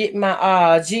get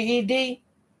my GED,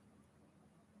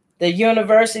 the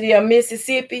University of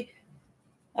Mississippi.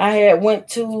 I had went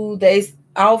to their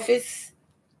office.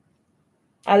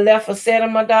 I left a set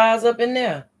of my dolls up in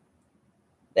there.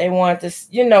 They wanted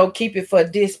to, keep it for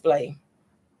display.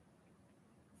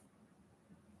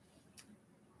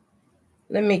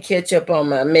 Let me catch up on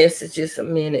my messages a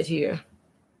minute here.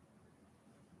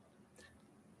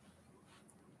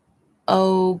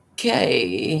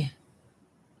 Okay.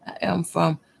 I am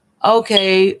from,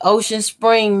 Ocean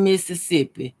Spring,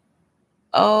 Mississippi.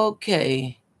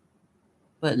 Okay.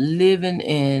 But living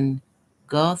in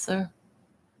Gother?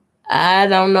 I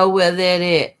don't know where that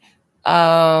at.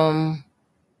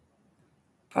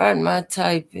 Pardon my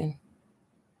typing.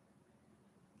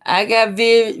 I got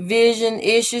vision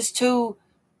issues too.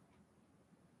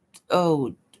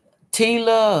 Oh,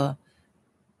 Tila.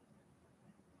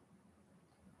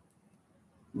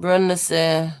 Brenda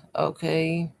said,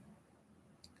 okay.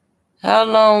 How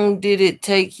long did it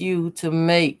take you to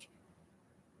make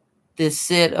this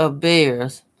set of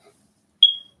bears?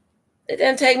 It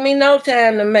didn't take me no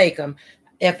time to make them.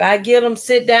 If I get them,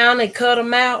 sit down and cut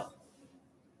them out.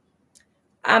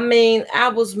 I mean, I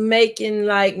was making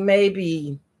like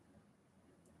maybe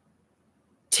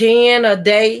 10 a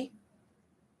day.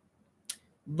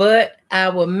 But I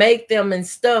would make them and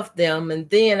stuff them, and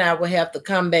then I would have to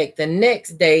come back the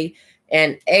next day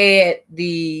and add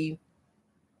the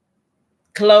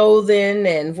clothing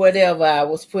and whatever I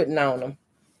was putting on them.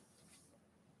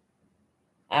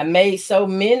 I made so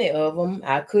many of them,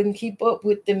 I couldn't keep up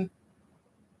with them.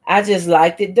 I just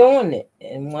liked it doing it.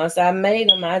 And once I made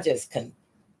them, I just couldn't.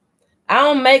 I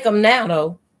don't make them now,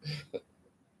 though.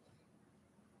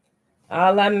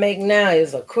 All I make now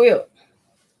is a quilt.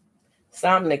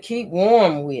 Something to keep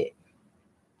warm with.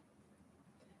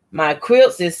 My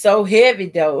quilts is so heavy,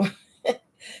 though.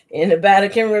 Anybody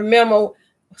can remember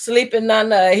sleeping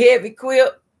under a heavy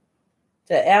quilt?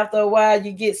 Till after a while,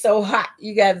 you get so hot,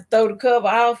 you got to throw the cover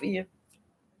off of you.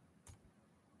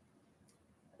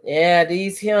 Yeah,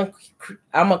 these here,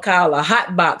 I'm going to call a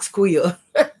hot box quilt.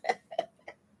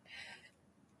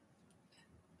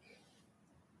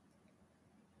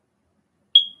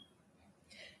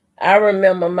 I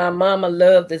remember my mama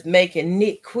loved us making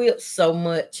knit quilts so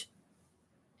much.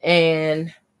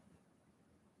 And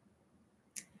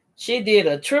she did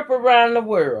a trip around the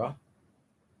world.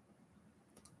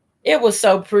 It was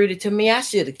so pretty to me. I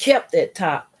should have kept that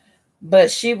top.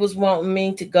 But she was wanting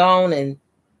me to go on and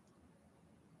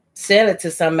sell it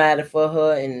to somebody for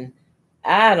her. And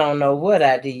I don't know what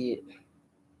I did.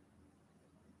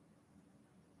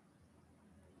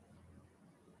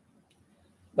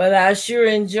 But I sure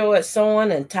enjoyed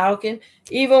sewing and talking.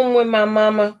 Even when my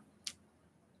mama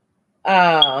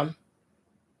had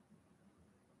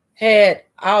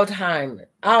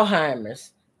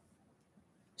Alzheimer's,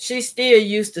 she still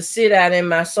used to sit out in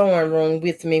my sewing room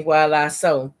with me while I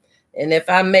sew. And if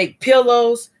I make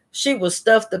pillows, she would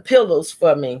stuff the pillows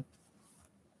for me.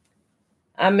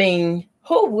 I mean,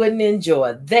 who wouldn't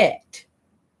enjoy that?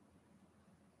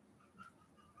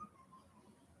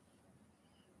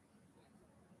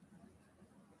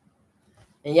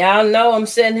 And y'all know I'm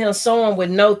sitting here sewing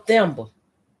with no thimble.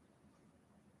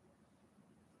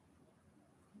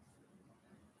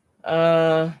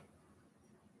 I've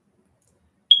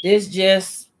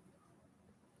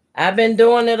been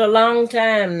doing it a long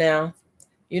time now.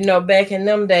 You know, back in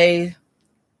them days,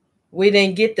 we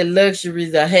didn't get the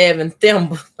luxuries of having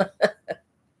thimbles.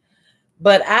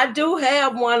 But I do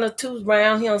have one or two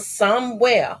around here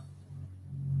somewhere.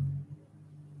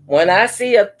 When I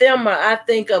see a thimble, I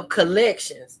think of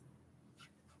collections.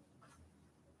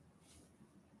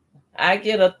 I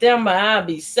get a thimble, I'll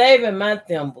be saving my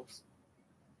thimbles.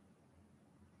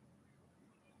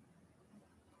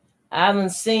 I haven't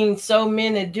seen so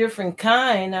many different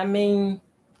kinds. I mean,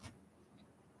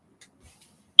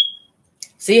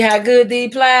 see how good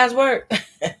these pliers work?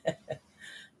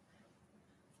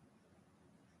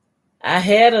 I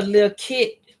had a little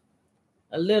kit,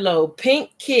 a little old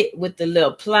pink kit with the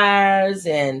little pliers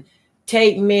and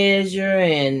tape measure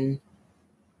and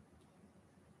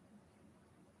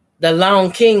the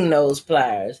long king nose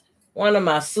pliers. One of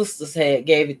my sisters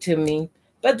gave it to me,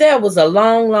 but that was a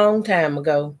long, long time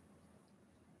ago.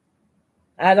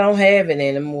 I don't have it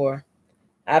anymore.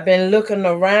 I've been looking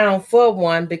around for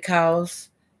one because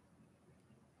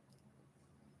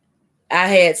I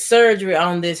had surgery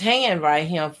on this hand right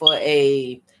here for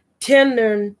a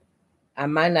tendon. I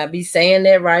might not be saying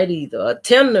that right either. A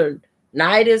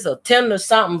tendonitis or tender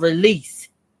something release.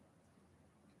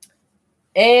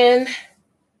 And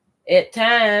at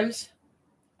times,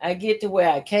 I get to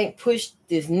where I can't push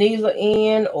this needle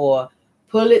in or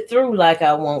pull it through like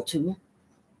I want to.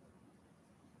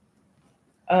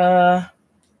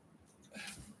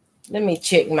 Let me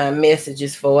check my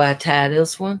messages before I tie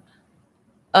this one.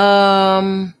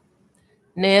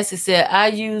 Nancy said, I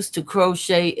used to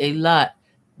crochet a lot,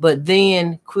 but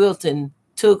then quilting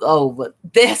took over.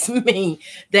 That's me.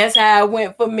 That's how it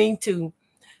went for me too.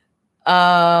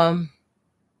 Brenda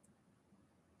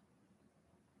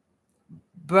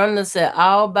said,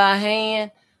 all by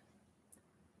hand.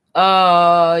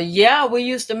 Yeah, we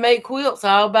used to make quilts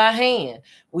all by hand.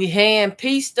 We hand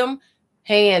pieced them,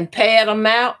 hand pad them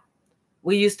out.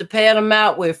 We used to pad them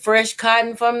out with fresh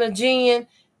cotton from the gin.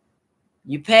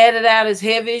 You pad it out as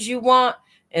heavy as you want,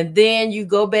 and then you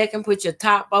go back and put your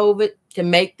top over it to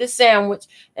make the sandwich.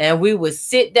 And we would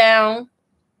sit down,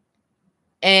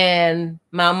 and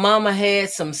my mama had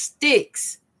some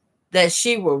sticks that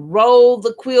she would roll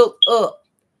the quilt up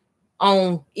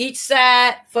on each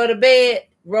side for the bed,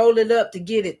 roll it up to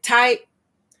get it tight.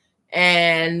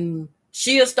 And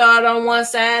she'll start on one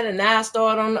side and I'll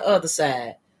start on the other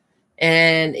side.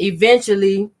 And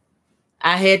eventually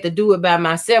I had to do it by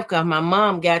myself because my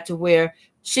mom got to where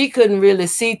she couldn't really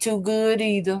see too good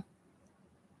either.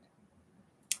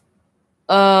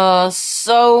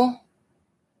 So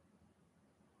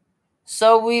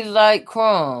we like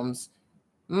crumbs.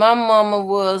 My mama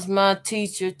was my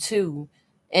teacher too,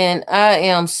 and I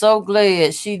am so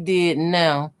glad she did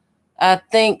now. I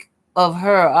think of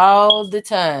her all the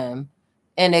time,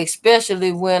 and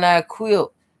especially when I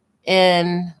quilt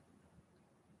and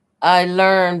I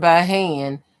learned by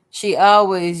hand. She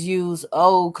always used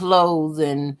old clothes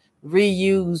and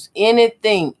reused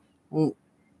anything.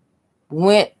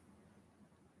 Went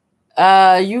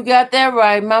You got that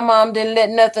right. My mom didn't let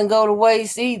nothing go to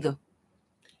waste either.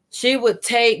 She would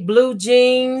take blue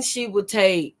jeans, she would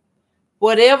take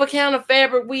whatever kind of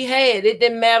fabric we had. It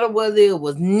didn't matter whether it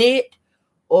was knit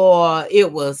or if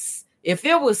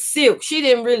it was silk. She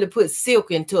didn't really put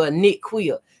silk into a knit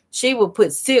quilt. She would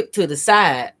put silk to the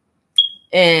side.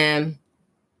 And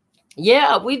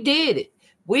yeah, we did it.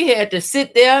 We had to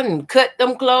sit there and cut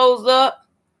them clothes up,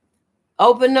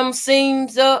 open them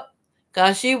seams up,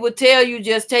 because she would tell you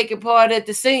just take it apart at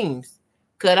the seams.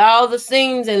 Cut all the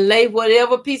seams and lay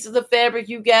whatever pieces of fabric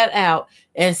you got out.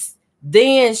 And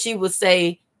then she would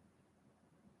say,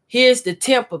 here's the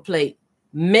temper plate.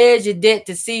 Measure that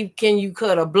to see can you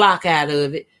cut a block out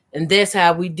of it. And that's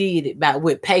how we did it,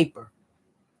 with paper.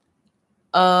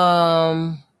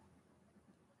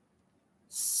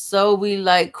 So we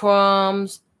like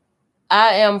crumbs.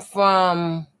 I am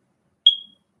from,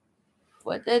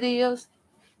 what that is?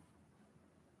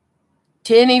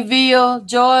 Tennyville,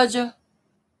 Georgia.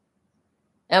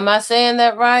 Am I saying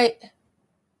that right?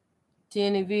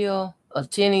 Tennyville or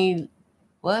Tenny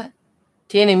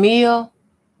Mill?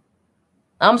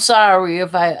 I'm sorry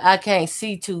if I can't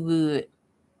see too good.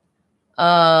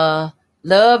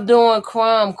 Love doing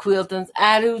crumb quiltings.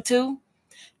 I do too.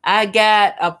 I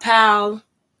got a pile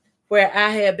where I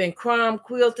have been crumb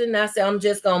quilting. I said I'm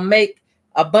just gonna make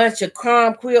a bunch of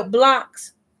crumb quilt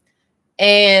blocks.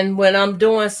 And when I'm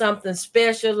doing something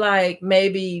special, like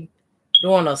maybe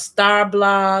doing a star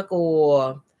block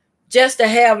or just to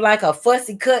have like a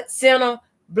fussy cut center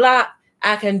block,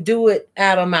 I can do it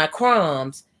out of my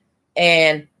crumbs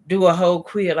and do a whole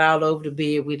quilt all over the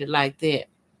bed with it like that.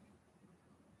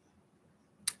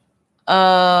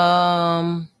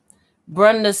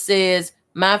 Brenda says,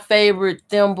 my favorite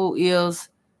thimble is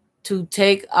to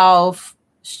take off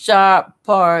sharp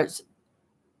parts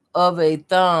of a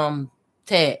thumb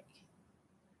tack.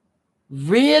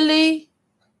 Really?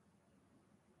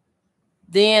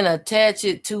 Then attach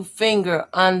it to finger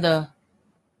under,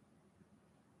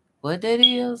 what that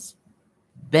is?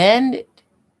 Bandit?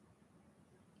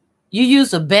 You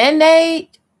use a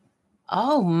Band-Aid?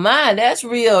 Oh my, that's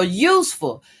real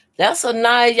useful. That's a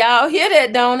nice, y'all hear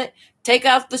that, don't it? Take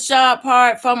off the sharp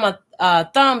part from a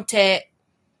thumbtack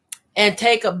and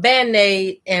take a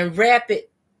Band-Aid and wrap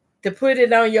it to put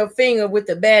it on your finger with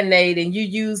the Band-Aid, and you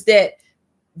use that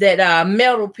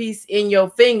metal piece in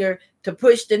your finger to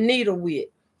push the needle with.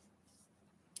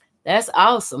 That's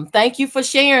awesome. Thank you for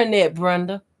sharing that,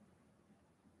 Brenda.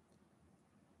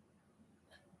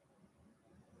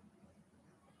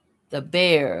 The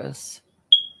bears.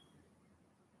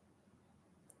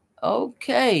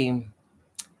 Okay.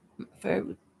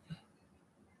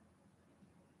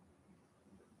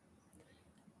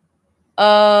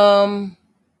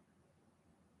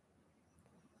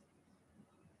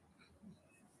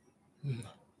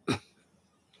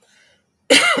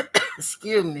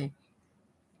 Excuse me.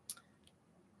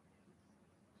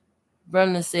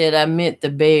 Brenda said I meant the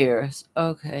bears.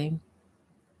 Okay.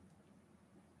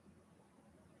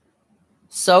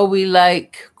 So we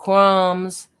like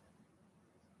crumbs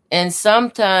and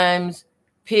sometimes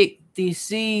pick the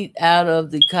seed out of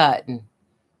the cotton.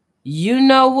 You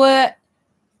know what?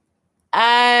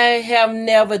 I have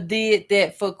never did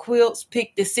that for quilts,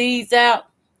 pick the seeds out,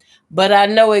 but I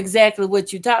know exactly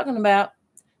what you're talking about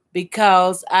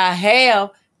because I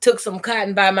have took some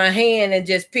cotton by my hand and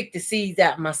just picked the seeds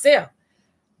out myself.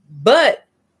 But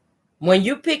when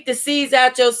you pick the seeds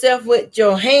out yourself with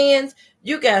your hands,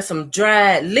 you got some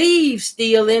dried leaves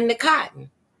still in the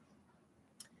cotton.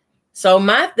 So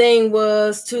my thing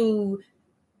was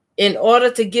in order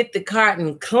to get the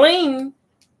cotton clean,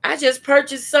 I just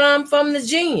purchased some from the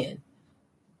gin.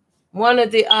 One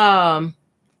of the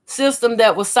system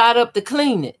that was set up to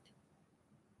clean it.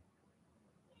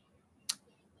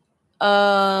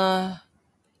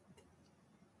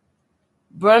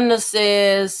 Brenda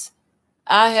says,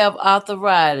 I have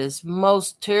arthritis.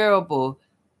 Most terrible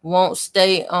won't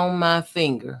stay on my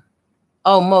finger.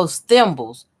 Oh, most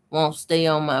thimbles won't stay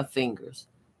on my fingers.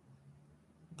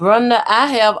 Brenda, I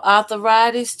have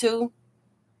arthritis too.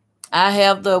 I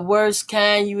have the worst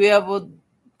kind you ever,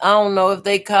 I don't know if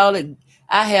they call it,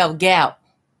 I have gout.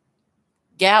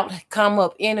 Gout come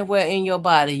up anywhere in your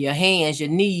body, your hands, your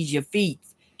knees, your feet,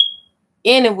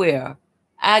 anywhere.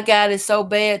 I got it so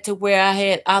bad to where I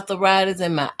had arthritis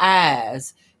in my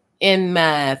eyes, in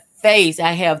my face.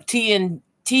 I have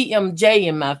TMJ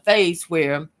in my face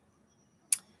where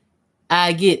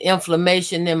I get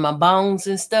inflammation in my bones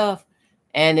and stuff,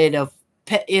 and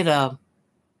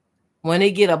when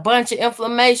it get a bunch of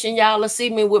inflammation, y'all will see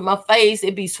me with my face.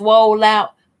 It be swole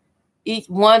out. Each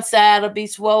one side will be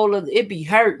swollen. It be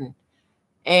hurting.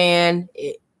 And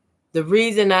the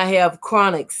reason I have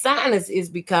chronic sinus is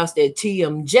because that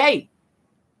TMJ,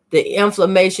 the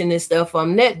inflammation and stuff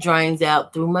from that drains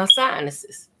out through my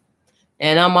sinuses.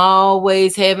 And I'm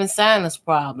always having sinus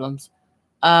problems.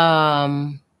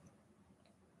 Brenda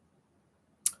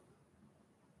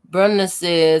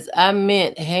says, I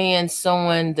meant hand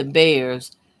sewing the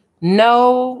bears.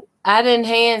 No, I didn't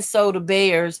hand sew the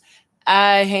bears.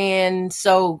 I hand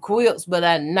sewed quilts,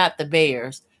 but not the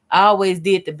bears. I always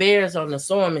did the bears on the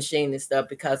sewing machine and stuff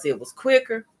because it was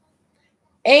quicker.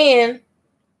 And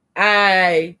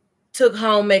I took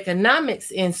home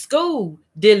economics in school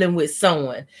dealing with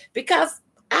sewing because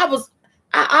I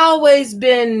always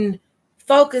been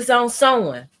focused on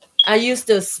sewing. I used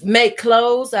to make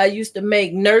clothes. I used to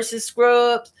make nurses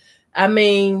scrubs. I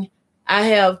mean, I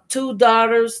have 2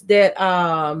 daughters that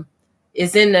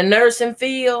is in the nursing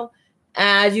field.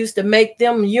 I used to make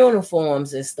them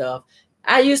uniforms and stuff.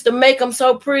 I used to make them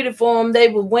so pretty for them. They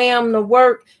would wear them to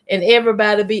work and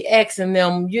everybody be asking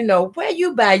them, you know, where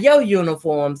you buy your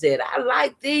uniforms at? I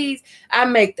like these. I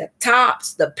make the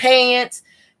tops, the pants.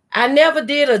 I never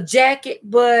did a jacket,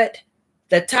 but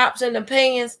the tops and the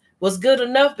pants was good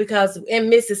enough because in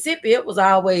Mississippi, it was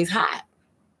always hot.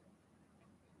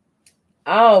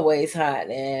 Always hot.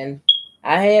 And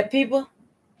I had people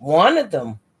wanted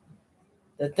them.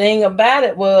 The thing about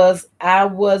it was I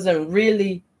wasn't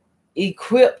really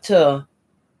equipped to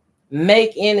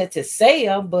make any to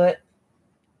sell, but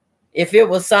if it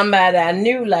was somebody I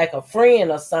knew, like a friend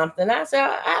or something, I said,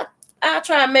 I'll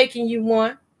try making you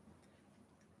one.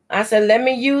 I said, let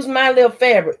me use my little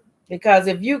fabric. Because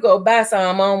if you go buy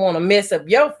some, I don't want to mess up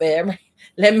your fabric.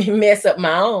 Let me mess up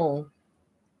my own.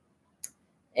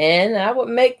 And I would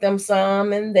make them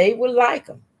some and they would like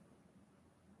them.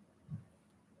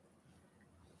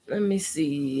 Let me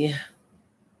see.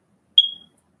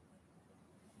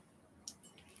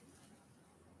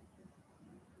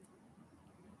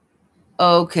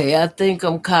 Okay, I think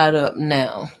I'm caught up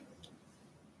now.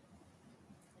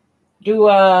 Do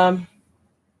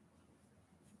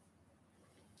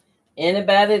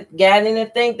anybody got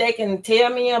anything they can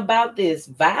tell me about this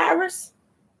virus?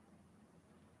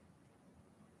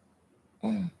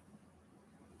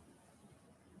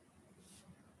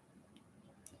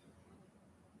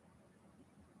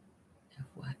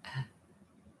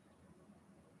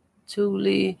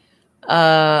 Tuli,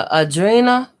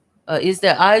 Adrena, is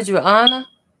that Adriana?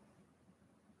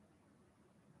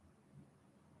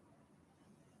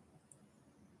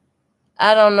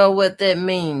 I don't know what that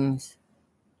means.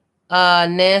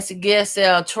 Nancy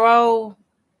Gessel Troll.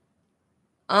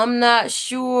 I'm not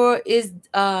sure. Is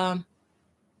I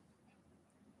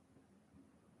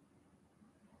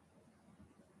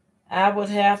would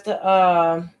have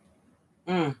to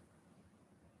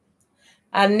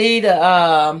I need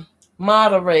a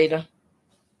moderator.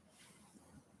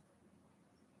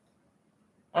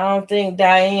 I don't think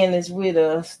Diane is with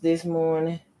us this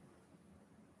morning.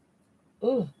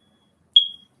 Ooh.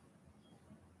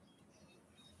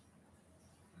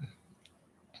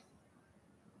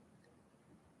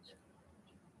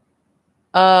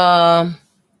 I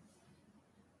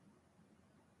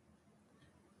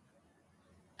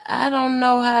don't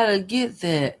know how to get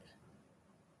that.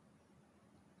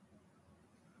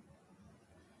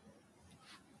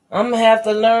 I'm gonna have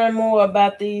to learn more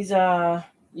about these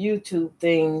YouTube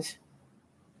things.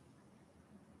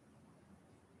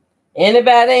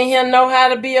 Anybody in here know how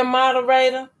to be a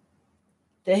moderator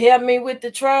to help me with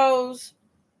the trolls?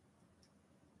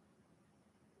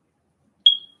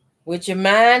 Would you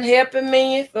mind helping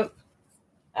me?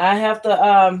 I have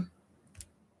to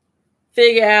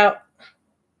figure out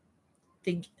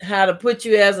how to put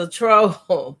you as a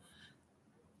troll.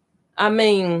 I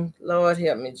mean, Lord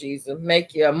help me, Jesus.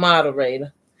 Make you a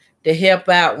moderator to help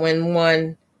out when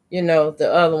one, you know,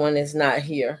 the other one is not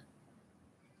here.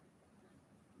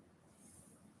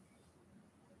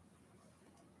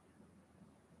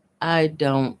 I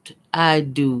don't. I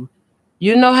do.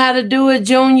 You know how to do it,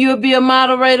 June? You'll be a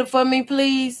moderator for me,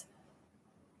 please?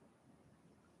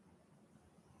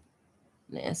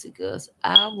 Nancy goes,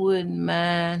 I wouldn't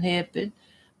mind helping.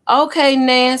 Okay,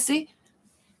 Nancy.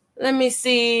 Let me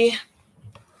see.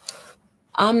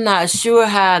 I'm not sure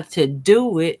how to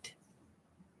do it.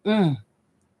 I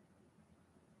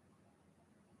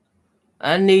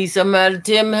need somebody to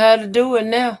tell me how to do it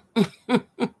now.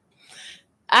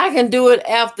 I can do it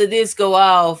after this go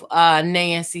off,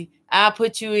 Nancy. I'll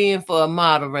put you in for a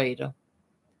moderator.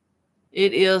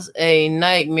 It is a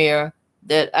nightmare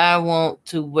that I want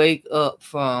to wake up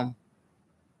from.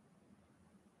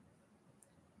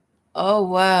 Oh,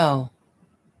 wow.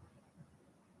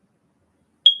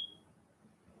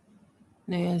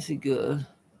 Nancy good.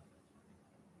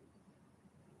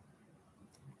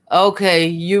 Okay,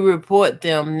 you report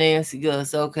them, Nancy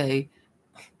Gus. Okay.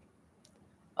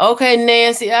 Okay,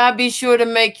 Nancy, I'll be sure to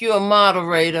make you a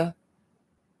moderator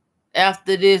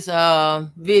after this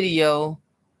video.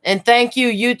 And thank you,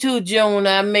 you too, June.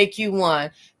 I'll make you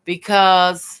one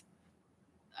because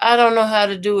I don't know how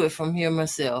to do it from here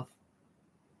myself.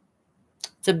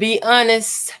 To be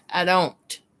honest, I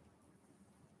don't.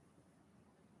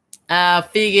 I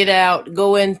figured out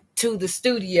go into the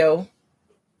studio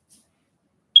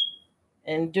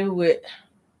and do it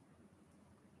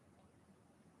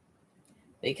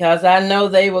because I know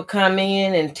they will come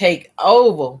in and take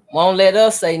over. Won't let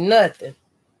us say nothing.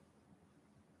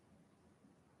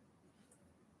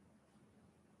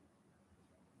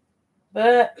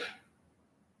 But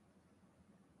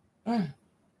I'm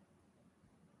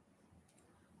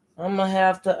gonna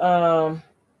have to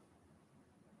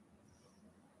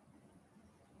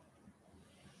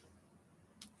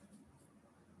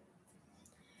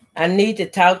I need to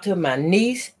talk to my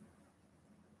niece.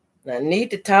 I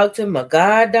need to talk to my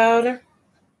goddaughter.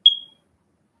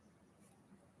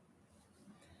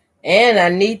 And I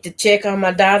need to check on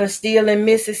my daughter still in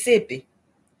Mississippi.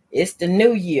 It's the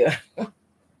new year.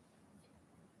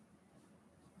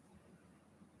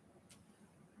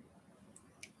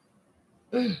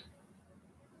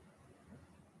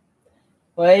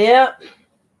 Well, yeah.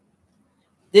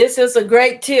 This is a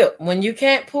great tip. When you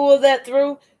can't pull that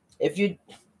through, if you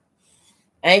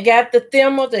ain't got the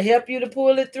thimble to help you to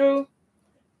pull it through,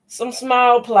 some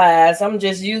small pliers. I'm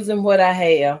just using what I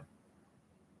have.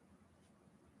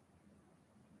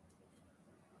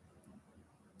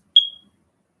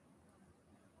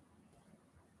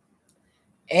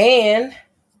 And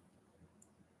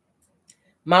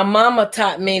my mama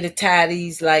taught me to tie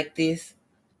these like this.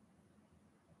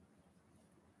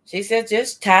 She said,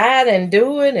 just tie it and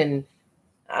do it. And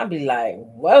I'll be like,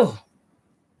 whoa.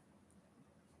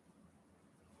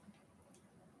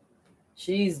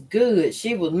 She's good.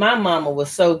 My mama was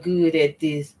so good at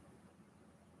this.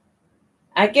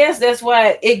 I guess that's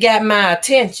why it got my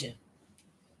attention.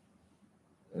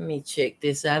 Let me check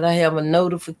this out. I have a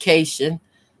notification.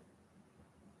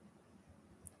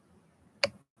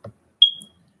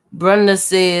 Brenda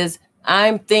says,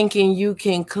 I'm thinking you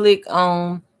can click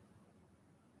on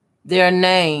their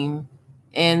name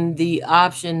and the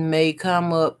option may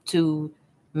come up to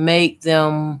make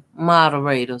them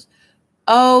moderators.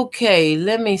 Okay,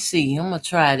 let me see. I'm going to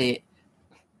try that.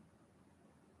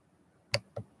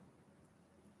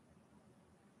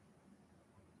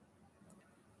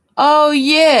 Oh,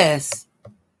 yes.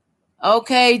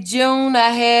 Okay, June, I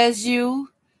has you.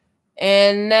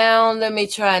 And now let me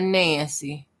try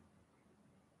Nancy.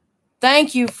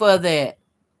 Thank you for that.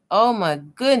 Oh, my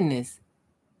goodness.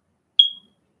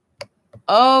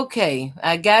 Okay,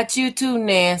 I got you too,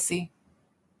 Nancy.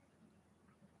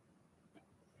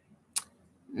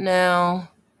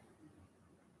 Now,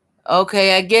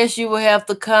 okay, I guess you will have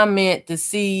to comment to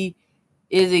see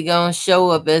is it going to show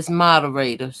up as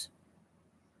moderators.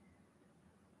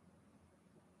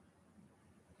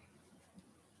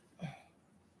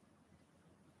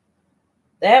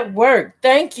 That worked.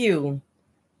 Thank you,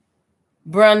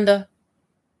 Brenda.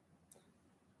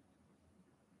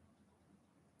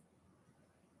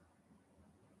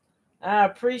 I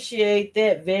appreciate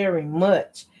that very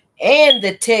much. And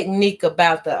the technique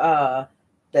about the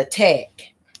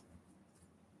tack.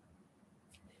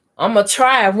 I'm going to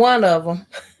try one of them.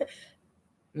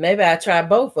 Maybe I'll try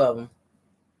both of them.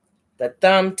 The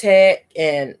thumb tack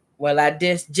and, well, I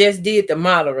just did the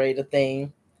moderator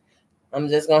thing. I'm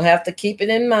just going to have to keep it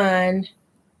in mind.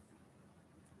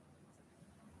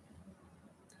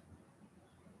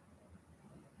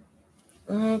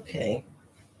 Okay.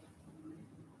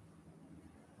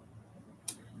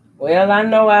 Well, I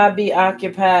know I'll be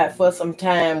occupied for some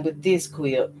time with this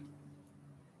quilt.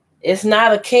 It's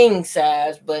not a king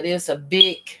size, but it's a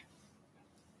big,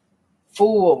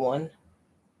 full one.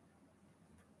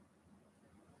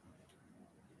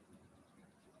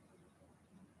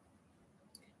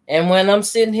 And when I'm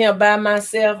sitting here by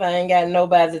myself, I ain't got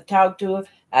nobody to talk to.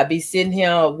 I be sitting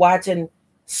here watching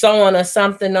sewing or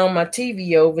something on my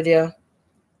TV over there.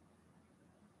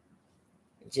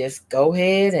 Just go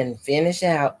ahead and finish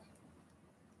out.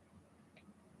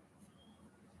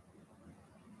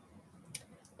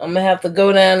 I'm going to have to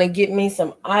go down and get me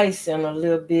some ice in a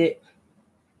little bit.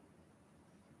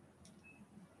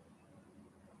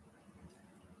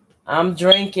 I'm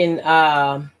drinking,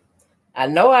 I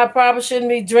know I probably shouldn't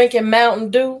be drinking Mountain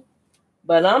Dew,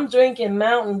 but I'm drinking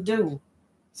Mountain Dew.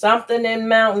 Something in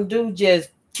Mountain Dew just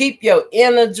keep your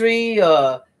energy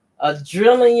or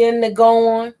adrenaline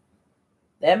going.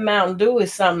 That Mountain Dew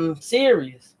is something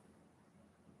serious.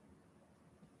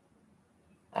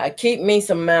 I keep me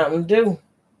some Mountain Dew.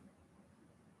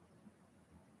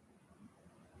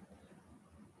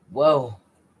 Whoa.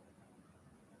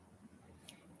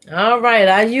 All right,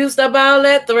 I used up all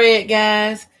that thread,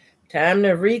 guys. Time to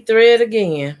rethread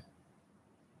again.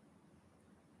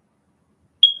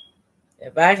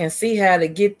 If I can see how to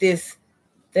get this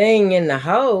thing in the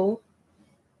hole.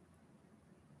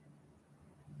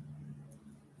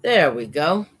 There we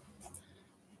go.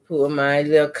 Pull my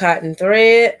little cotton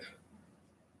thread.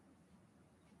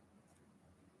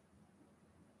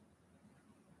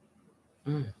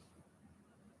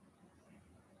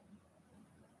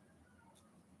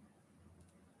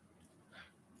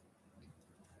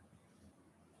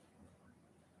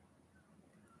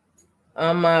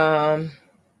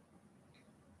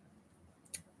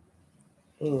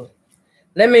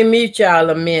 Let me mute y'all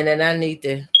a minute. I need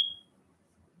to,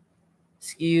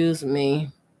 excuse me.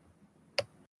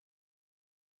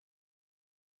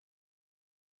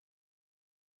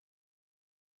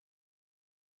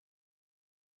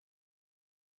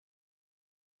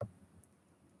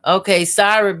 Okay,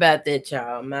 sorry about that,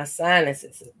 y'all. My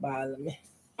sinuses is bothering me.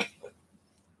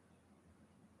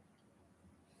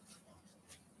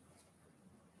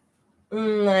 I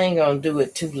ain't gonna do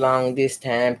it too long this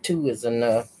time. 2 is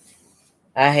enough.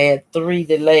 I had 3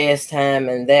 the last time,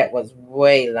 and that was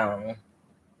way long.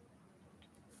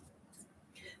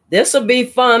 This will be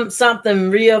fun, something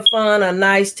real fun or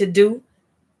nice to do,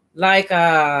 like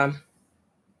to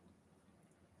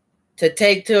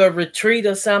take to a retreat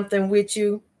or something with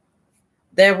you.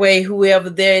 That way, whoever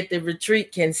there at the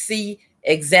retreat can see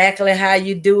exactly how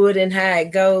you do it and how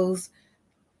it goes.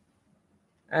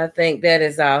 I think that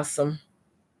is awesome.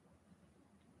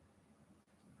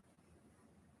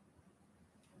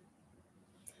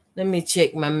 Let me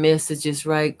check my messages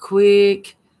right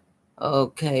quick.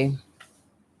 Okay.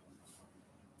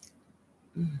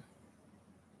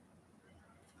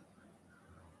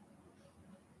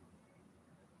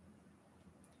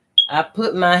 I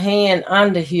put my hand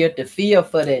under here to feel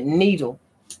for that needle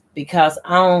because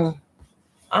I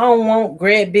don't want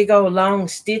great big old long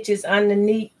stitches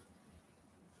underneath.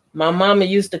 My mama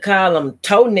used to call them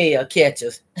toenail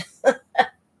catchers.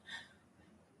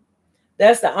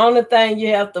 That's the only thing you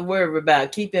have to worry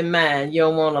about. Keep in mind, you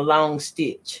don't want a long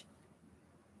stitch.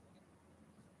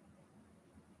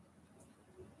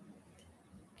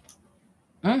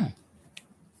 I'm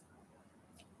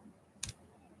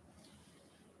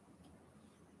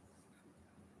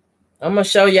going to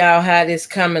show y'all how this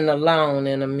coming along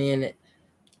in a minute.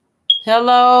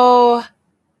 Hello,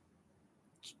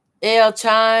 L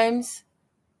Chimes.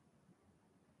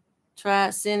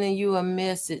 Tried sending you a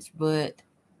message, but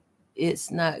it's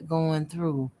not going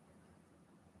through.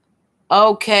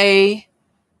 Okay.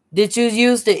 Did you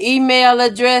use the email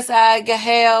address I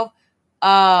have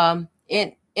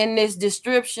in this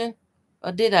description?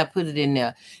 Or did I put it in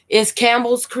there? It's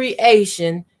Campbell's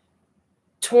Creation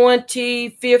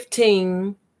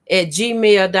 2015 at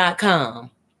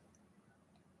gmail.com.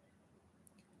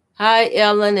 Hi,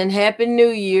 Ellen, and Happy New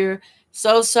Year.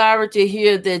 So sorry to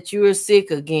hear that you are sick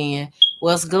again.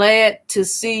 Was glad to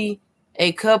see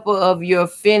a couple of your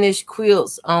finished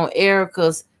quilts on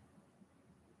Erica's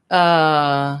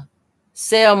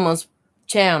Selma's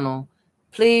channel.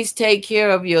 Please take care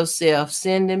of yourself.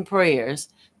 Sending prayers.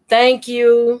 Thank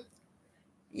you.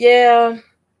 Yeah,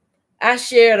 I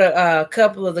shared a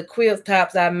couple of the quilt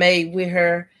tops I made with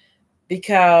her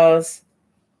because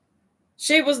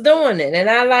she was doing it, and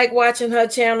I like watching her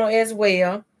channel as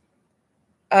well.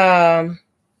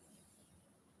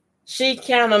 She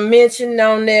kind of mentioned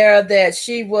on there that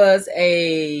she was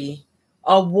a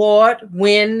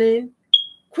award-winning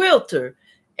quilter,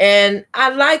 and I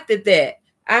liked it that.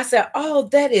 I said, oh,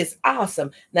 that is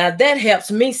awesome. Now that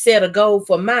helps me set a goal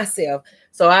for myself.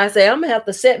 So I say, I'm gonna have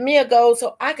to set me a goal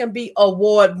so I can be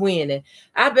award winning.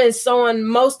 I've been sewing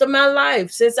most of my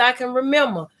life since I can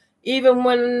remember. Even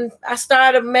when I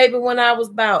started, maybe when I was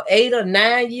about 8 or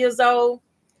 9 years old,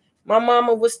 my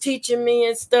mama was teaching me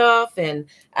and stuff, and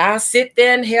I'll sit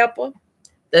there and help her.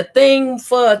 The thing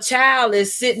for a child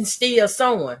is sitting still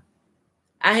sewing.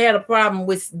 I had a problem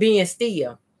with being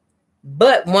still.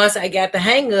 But once I got the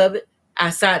hang of it,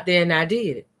 I sat there and I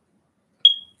did it.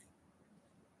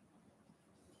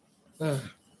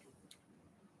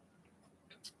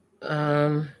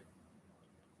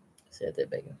 Said that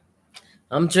bigger.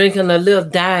 I'm drinking a little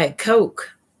Diet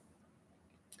Coke.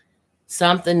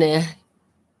 Something that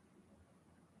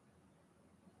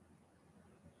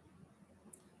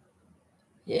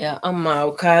yeah, I'm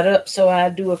all caught up, so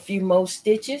I'll do a few more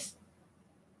stitches.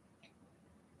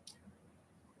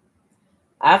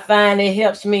 I find it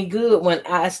helps me good when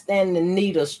I stand the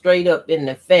needle straight up in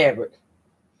the fabric.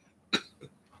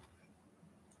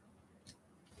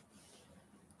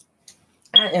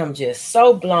 I am just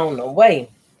so blown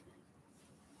away.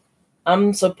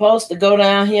 I'm supposed to go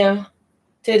down here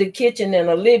to the kitchen in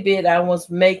a little bit. I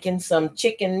was making some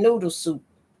chicken noodle soup.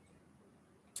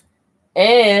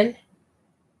 And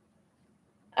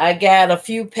I got a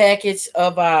few packets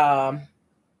of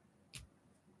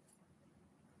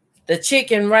the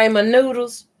chicken ramen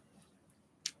noodles.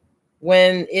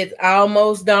 When it's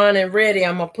almost done and ready,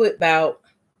 I'm going to put about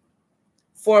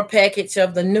 4 packets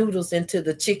of the noodles into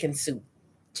the chicken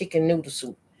noodle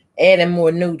soup, adding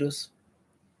more noodles.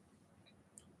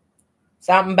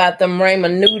 Something about them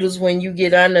ramen noodles when you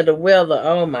get under the weather,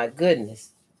 oh my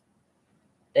goodness.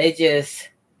 They just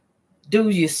do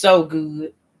you so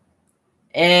good.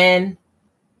 And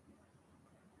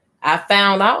I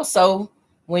found also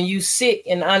when you sick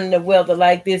and under the weather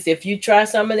like this, if you try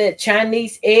some of that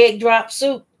Chinese egg drop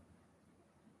soup,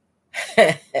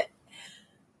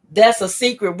 that's a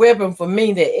secret weapon for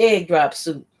me, the egg drop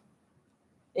soup.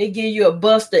 It give you a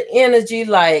burst of energy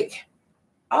like,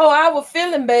 oh, I was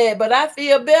feeling bad, but I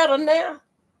feel better now.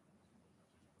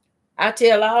 I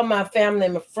tell all my family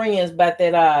and my friends about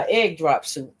that egg drop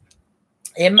soup.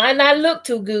 It might not look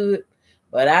too good,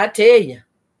 but I tell you,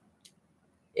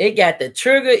 it got the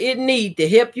trigger it needs to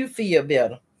help you feel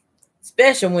better,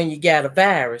 especially when you got a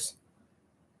virus.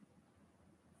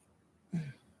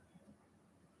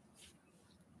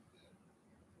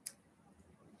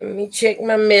 Let me check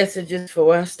my messages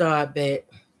before I start back.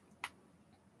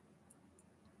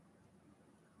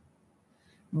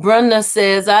 Brenda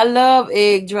says, I love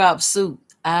egg drop soup.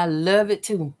 I love it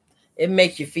too. It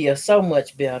makes you feel so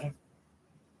much better.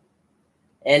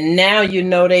 And now you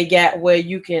know they got where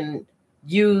you can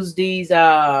use these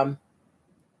apps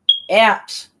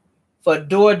for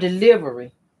door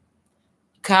delivery.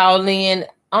 Call in.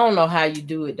 I don't know how you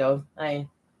do it though. I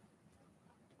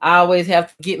always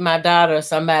have to get my daughter or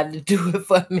somebody to do it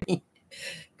for me.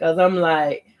 Because I'm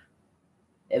like,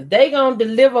 if they gonna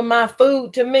deliver my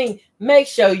food to me, make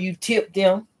sure you tip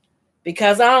them.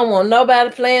 Because I don't want nobody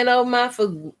playing over my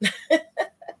food.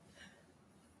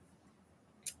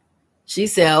 She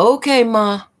said, okay,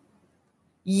 Ma.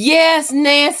 Yes,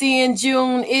 Nancy and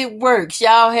June, it works.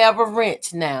 Y'all have a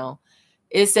wrench now.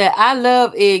 It said, I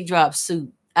love egg drop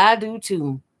soup. I do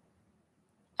too.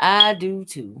 I do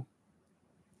too.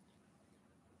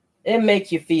 It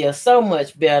makes you feel so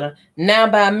much better. Now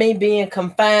by me being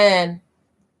confined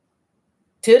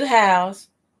to the house,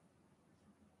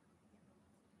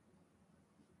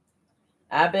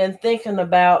 I've been thinking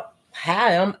about how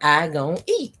am I going to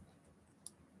eat?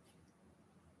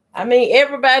 I mean,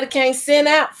 everybody can't send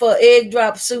out for egg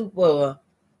drop soup or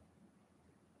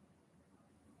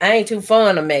I ain't too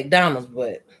fond of McDonald's,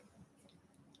 but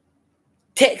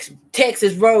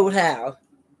Texas Roadhouse.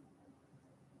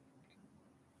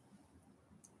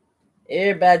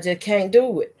 Everybody just can't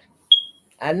do it.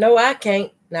 I know I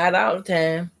can't, not all the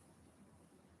time.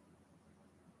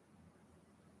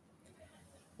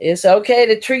 It's okay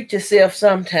to treat yourself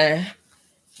sometime,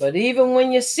 but even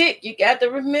when you're sick, you got to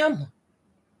remember.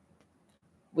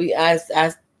 I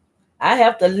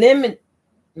have to limit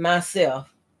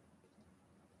myself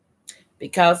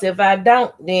because if I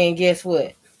don't, then guess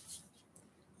what?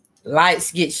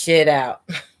 Lights get shut out.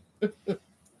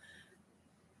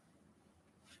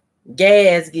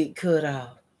 Gas get cut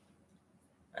off.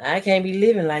 I can't be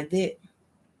living like that.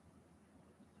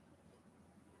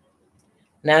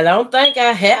 Now, don't think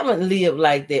I haven't lived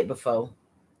like that before.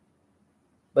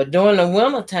 But during the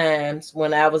winter times,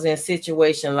 when I was in a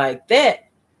situation like that,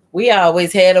 we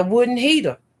always had a wooden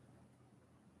heater.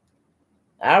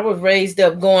 I was raised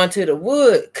up going to the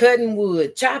wood, cutting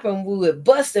wood, chopping wood,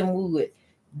 busting wood,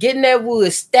 getting that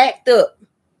wood stacked up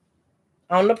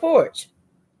on the porch.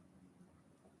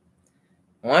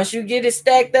 Once you get it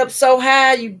stacked up so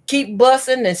high, you keep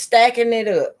busting and stacking it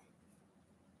up.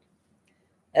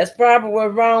 That's probably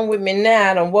what's wrong with me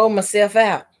now. I done wore myself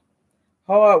out.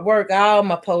 Hard work all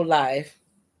my poor life.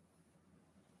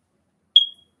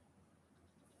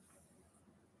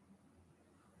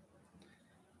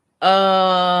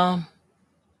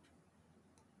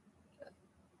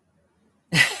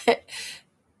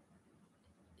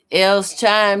 Els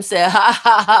Chime said, ha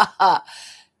ha ha ha.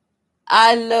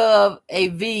 I love a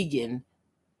vegan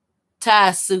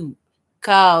Thai soup.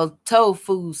 called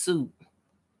tofu soup.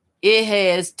 It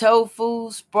has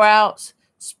tofu, sprouts,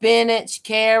 spinach,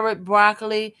 carrot,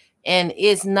 broccoli, and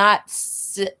it's not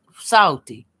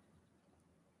salty.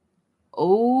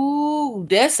 Oh,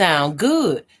 that sounds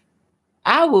good.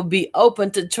 I will be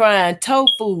open to trying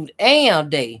tofu all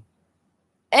day.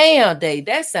 All day.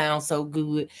 That sounds so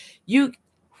good.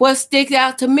 What sticks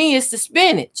out to me is the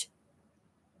spinach.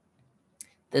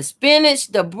 The spinach,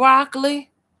 the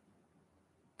broccoli,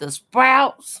 the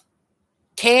sprouts,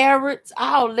 carrots,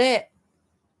 all that.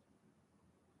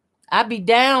 I'd be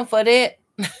down for that.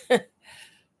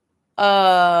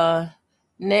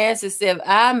 Nancy said,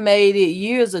 I made it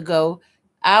years ago.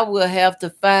 I will have to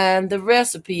find the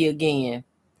recipe again.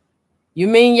 You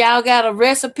mean y'all got a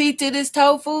recipe to this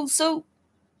tofu soup?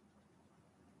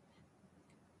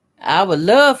 I would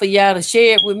love for y'all to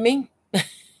share it with me.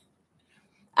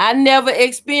 I never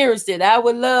experienced it. I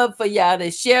would love for y'all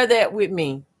to share that with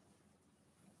me.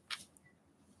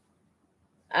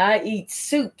 I eat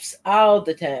soups all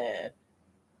the time.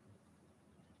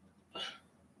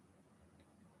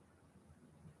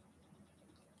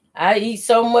 I eat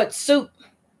so much soup.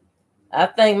 I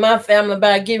think my family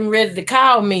about getting ready to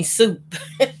call me soup.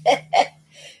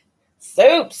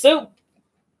 Soup.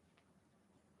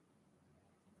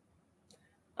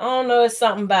 I don't know, it's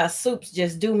something about soups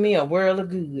just do me a world of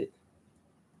good.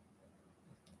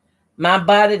 My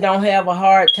body don't have a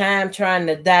hard time trying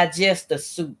to digest a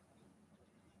soup.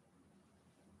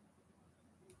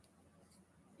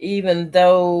 Even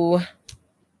though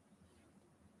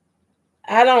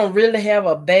I don't really have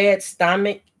a bad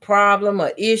stomach problem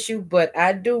or issue, but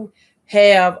I do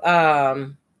have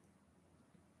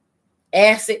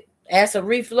acid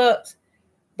reflux.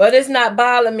 But it's not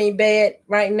bothering me bad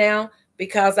right now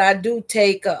because I do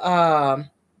take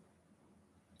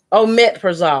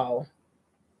omeprazole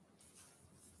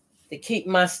to keep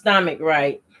my stomach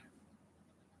right.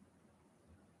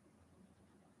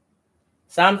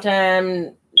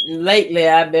 Sometime lately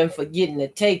I've been forgetting to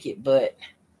take it, but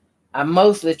I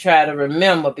mostly try to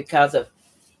remember because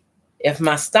if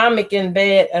my stomach in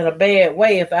a bad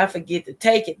way, if I forget to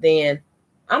take it, then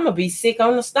I'm gonna be sick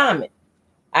on the stomach.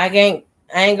 I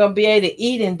ain't gonna be able to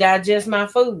eat and digest my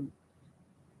food.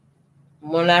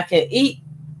 When I can eat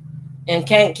and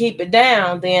can't keep it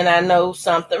down, then I know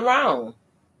something wrong.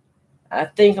 I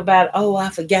think about, oh,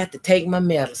 I forgot to take my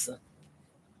medicine.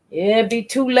 It'd be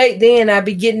too late then. I'd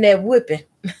be getting that whipping.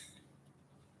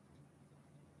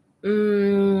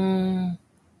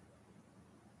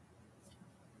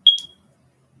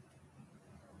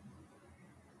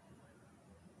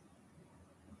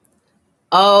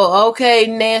 Oh, okay.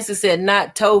 Nancy said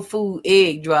not tofu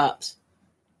egg drops.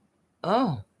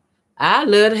 Oh, I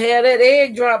love to have that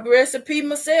egg drop recipe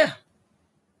myself.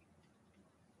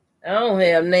 I don't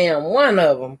have now one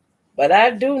of them, but I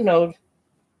do know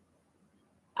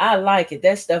I like it.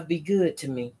 That stuff be good to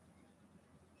me.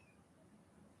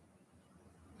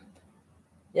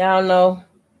 Y'all know,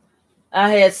 I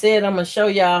had said I'm going to show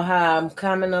y'all how I'm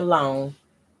coming along.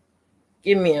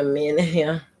 Give me a minute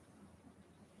here.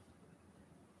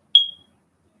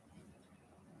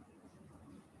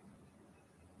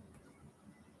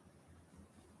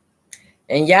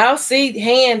 And y'all see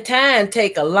hand tying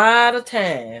take a lot of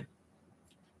time.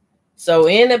 So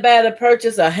anybody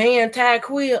purchase a hand tie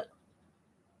quilt,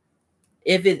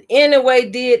 if it anyway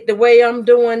did the way I'm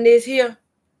doing this here,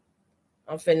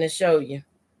 I'm finna show you.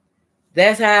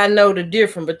 That's how I know the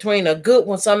difference between a good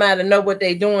one, somebody know what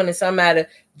they're doing, and somebody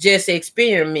just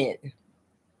experimenting.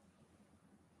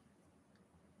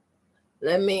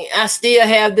 I still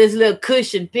have this little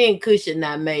cushion, pink cushion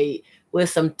I made with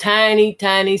some tiny,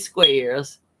 tiny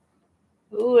squares.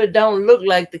 Ooh, it don't look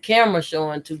like the camera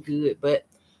showing too good, but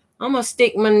I'm going to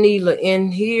stick my needle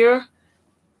in here.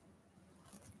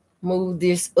 Move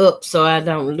this up so I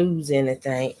don't lose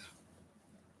anything.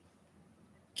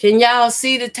 Can y'all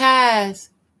see the ties?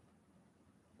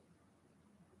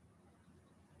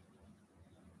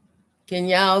 Can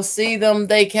y'all see them?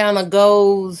 They kind of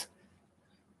goes.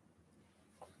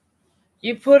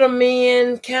 You put them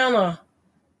in kind of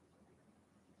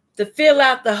to fill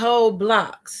out the whole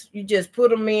blocks. You just put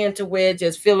them in to where it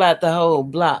just fill out the whole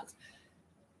blocks.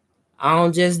 I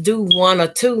don't just do one or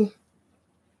two.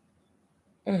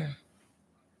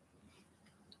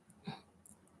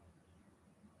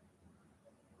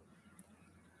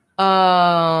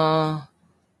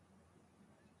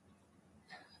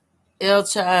 El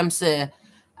Chime said,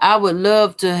 I would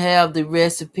love to have the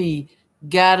recipe.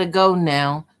 Gotta go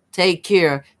now. Take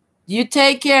care. You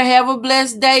take care. Have a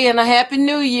blessed day and a happy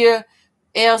new year,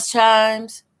 El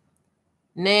Chimes.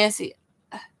 Nancy.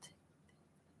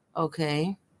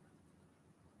 Okay.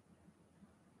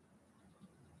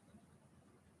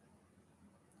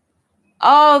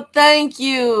 Oh, thank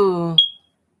you.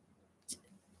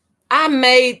 I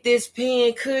made this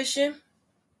pin cushion,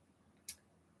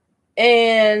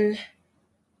 and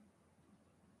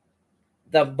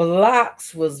the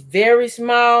blocks was very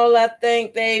small. I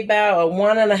think they about a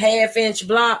 1.5-inch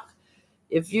block.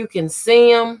 If you can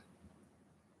see them.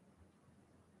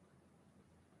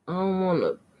 I don't want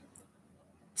to.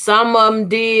 Some of them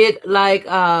did like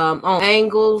on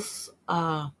angles.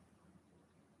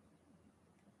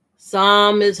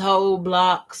 Some is whole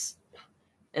blocks.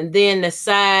 And then the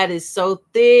side is so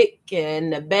thick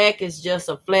and the back is just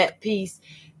a flat piece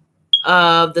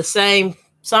of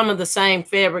some of the same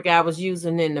fabric I was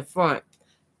using in the front.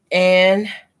 And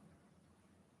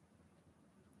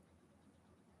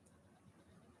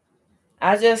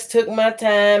I just took my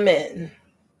time and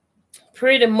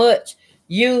pretty much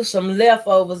used some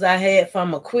leftovers I had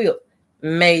from a quilt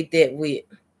and made that with.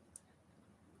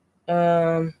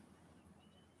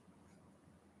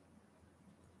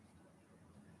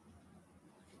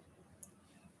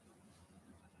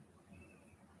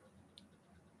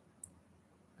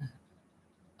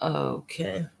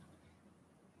 Okay.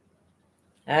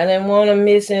 I didn't want to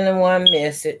miss any one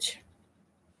message.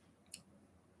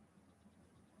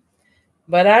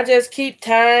 But I just keep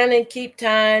tying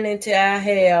until I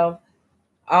have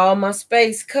all my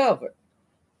space covered.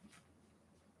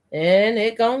 And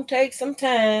it's going to take some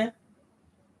time.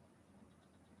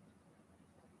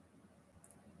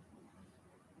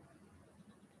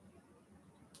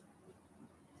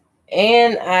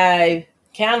 And I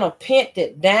kind of pinned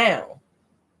it down.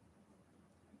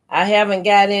 I haven't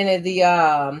got any of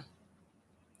the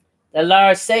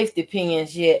large safety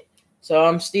pins yet. So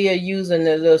I'm still using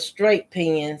the little straight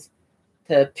pins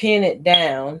to pin it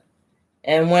down.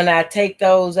 And when I take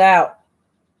those out,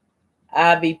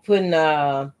 I'll be putting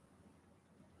the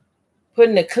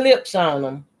clips on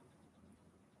them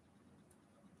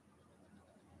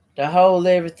to hold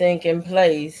everything in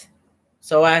place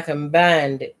so I can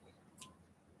bind it.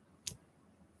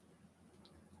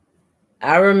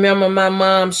 I remember my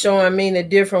mom showing me the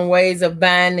different ways of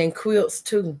binding quilts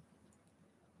too.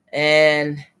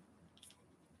 And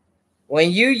when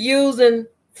you're using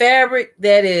fabric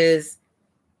that is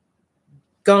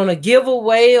going to give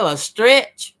away or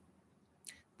stretch,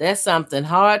 that's something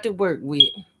hard to work with.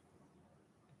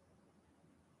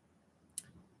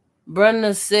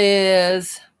 Brenda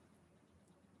says,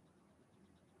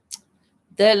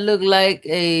 that looked like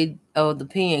the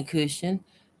pin cushion.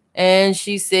 And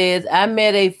she says, I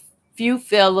met a few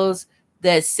fellows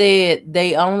that said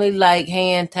they only like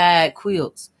hand-tied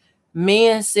quilts.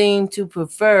 Men seem to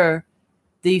prefer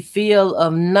the feel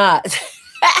of knot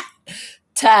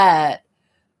tied.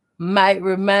 Might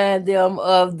remind them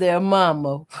of their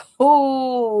mama.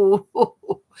 Ooh,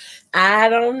 I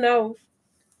don't know.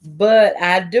 But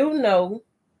I do know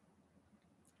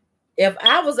if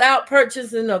I was out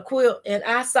purchasing a quilt and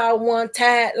I saw one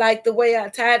tied like the way I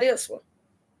tied this one,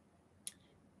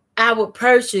 I would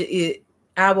purchase it.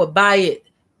 I would buy it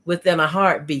within a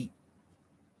heartbeat,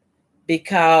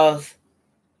 because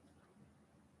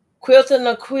quilting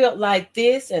a quilt like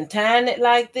this and tying it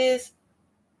like this,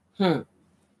 it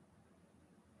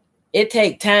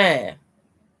take time.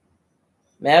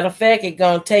 Matter of fact, it's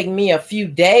gonna take me a few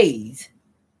days.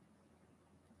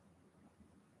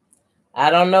 I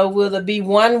don't know whether it be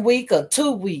 1 week or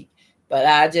 2 weeks, but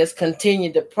I just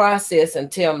continue the process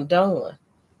until I'm done.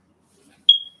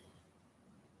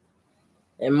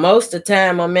 And most of the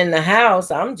time I'm in the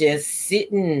house, I'm just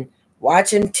sitting,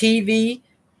 watching TV,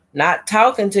 not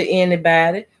talking to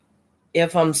anybody.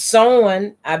 If I'm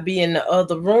sewing, I be in the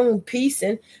other room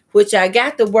piecing, which I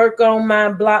got to work on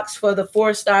my blocks for the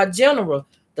 4-star general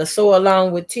to sew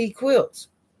along with T quilts.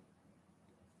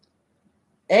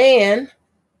 And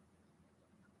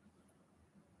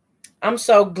I'm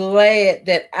so glad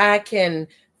that I can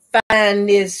find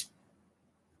this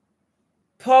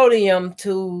podium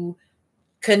to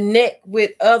connect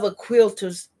with other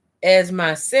quilters as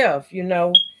myself, you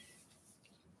know.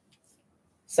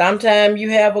 Sometimes you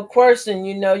have a question,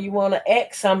 you know, you want to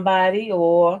ask somebody,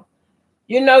 or,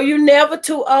 you know, you're never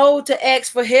too old to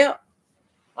ask for help.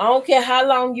 I don't care how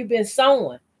long you've been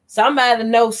sewing. Somebody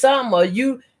knows something, or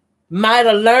you might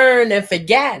have learned and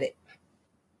forgot it.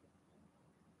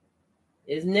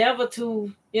 It's never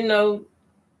too, you know,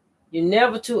 you're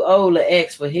never too old to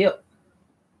ask for help.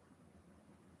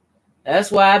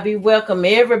 That's why I be welcome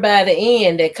everybody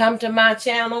in that come to my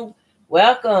channel.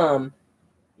 Welcome.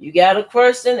 You got a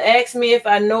question, ask me if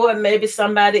I know it. Maybe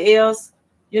somebody else,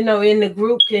 you know, in the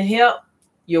group can help.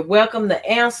 You're welcome to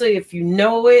answer if you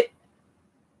know it,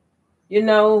 you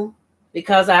know,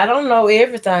 because I don't know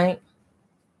everything.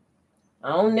 I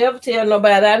don't never tell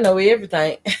nobody I know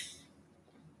everything.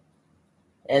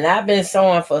 And I've been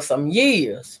sewing for some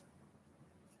years.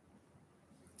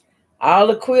 All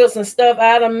the quilts and stuff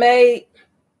I done made,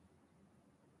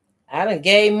 I done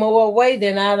gave more away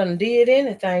than I done did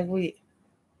anything with.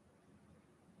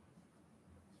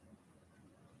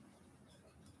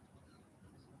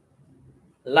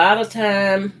 A lot of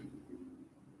time,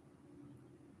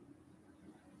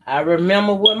 I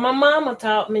remember what my mama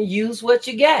taught me, use what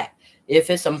you got. If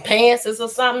it's some pants or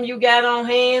something you got on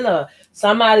hand, or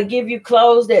somebody give you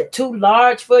clothes that too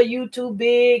large for you, too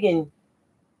big, and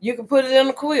you can put it in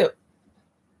a quilt.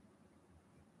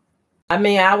 I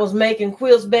mean, I was making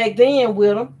quilts back then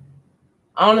with them.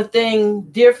 Only thing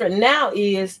different now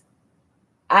is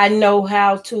I know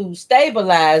how to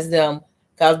stabilize them,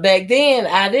 because back then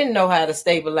I didn't know how to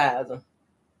stabilize them.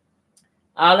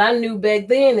 All I knew back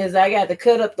then is I got to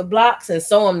cut up the blocks and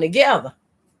sew them together.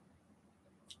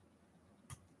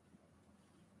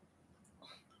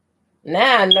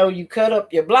 Now I know you cut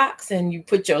up your blocks and you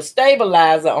put your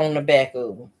stabilizer on the back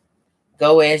of them.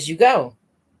 Go as you go.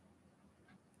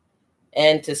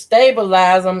 And to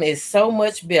stabilize them is so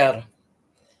much better.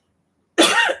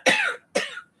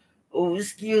 Oh,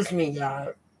 excuse me,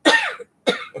 y'all.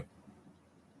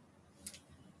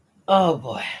 Oh,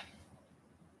 boy.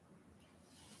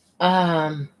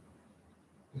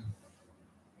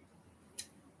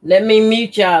 Let me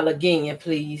mute y'all again,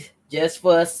 please. Just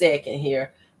for a second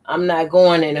here. I'm not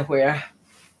going anywhere.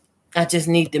 I just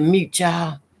need to mute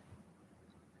y'all.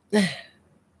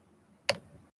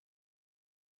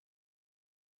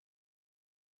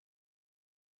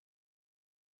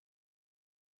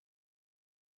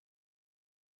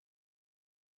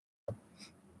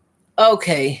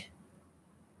 Okay.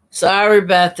 Sorry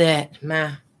about that.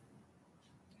 My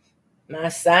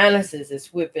sinuses is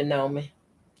whipping on me.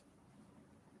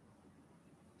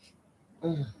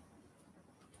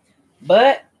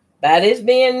 But by this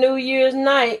being New Year's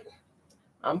night,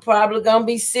 I'm probably going to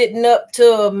be sitting up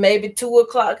till maybe 2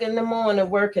 o'clock in the morning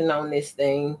working on this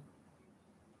thing.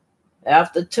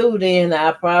 After 2, then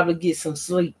I'll probably get some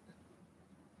sleep.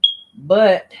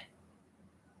 But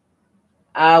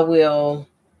I'm going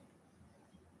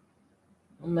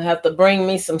to have to bring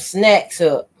me some snacks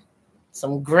up.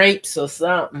 Some grapes or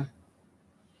something.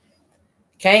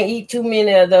 Can't eat too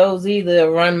many of those either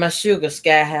or run my sugar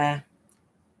sky high.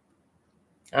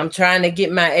 I'm trying to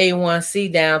get my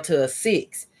A1C down to a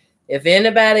 6. If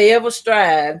anybody ever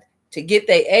strived to get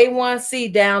their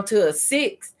A1C down to a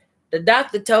 6, the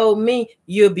doctor told me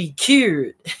you'll be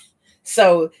cured.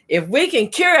 So if we can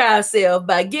cure ourselves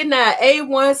by getting our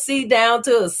A1C down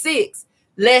to a 6,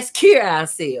 let's cure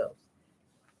ourselves.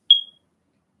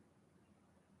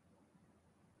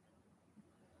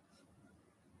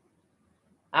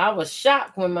 I was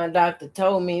shocked when my doctor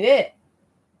told me that.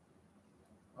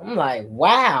 I'm like,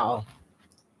 wow.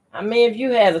 I mean, if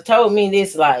you had told me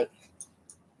this like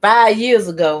 5 years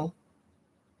ago,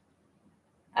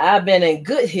 I've been in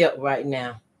good health right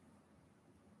now.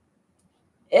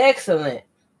 Excellent.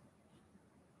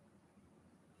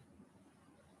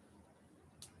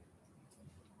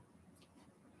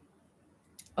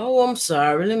 Oh, I'm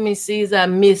sorry. Let me see if I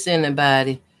miss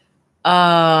anybody.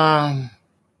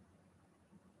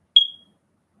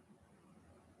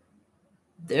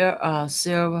 There are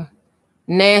several.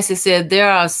 Nancy said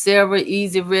there are several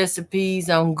easy recipes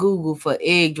on Google for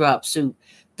egg drop soup.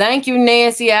 Thank you,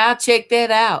 Nancy. I'll check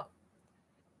that out.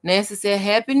 Nancy said,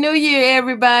 Happy New Year,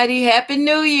 everybody. Happy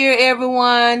New Year,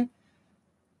 everyone.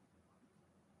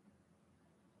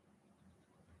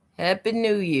 Happy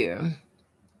New Year.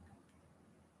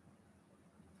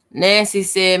 Nancy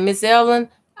said, Miss Ellen,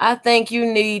 I think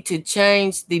you need to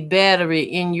change the battery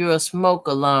in your smoke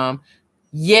alarm.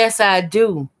 Yes, I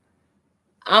do.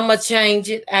 I'm going to change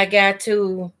it. I got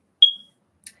to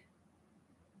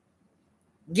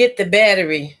get the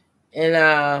battery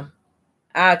and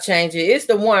I'll change it. It's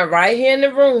the one right here in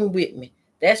the room with me.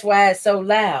 That's why it's so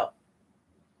loud.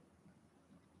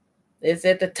 It's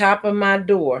at the top of my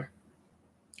door.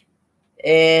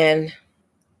 And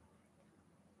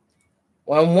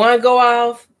when one go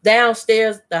off,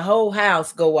 downstairs, the whole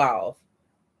house go off.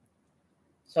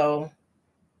 So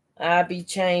I'll be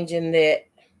changing that.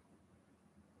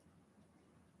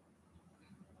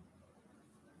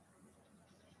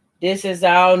 This is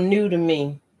all new to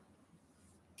me.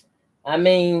 I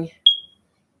mean,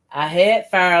 I had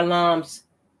fire alarms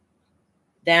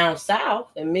down south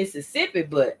in Mississippi,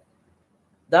 but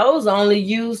those only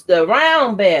use the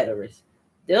round batteries.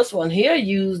 This one here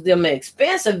used them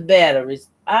expensive batteries.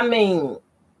 I mean,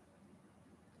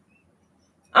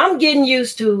 I'm getting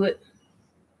used to it.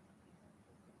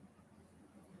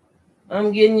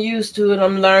 I'm getting used to it.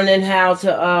 I'm learning how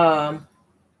to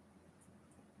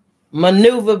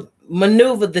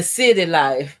maneuver the city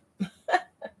life.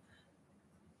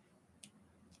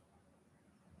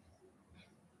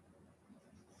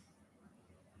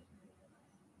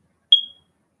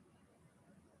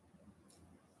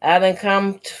 I done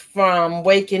come from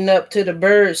waking up to the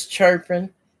birds chirping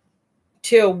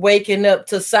till waking up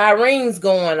to sirens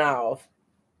going off.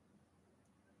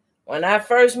 When I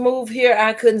first moved here,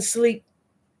 I couldn't sleep.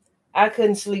 I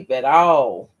couldn't sleep at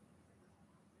all.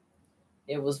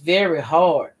 It was very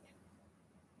hard.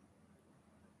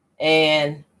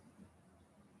 And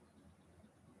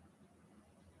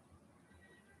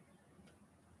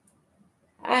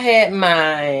I had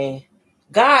my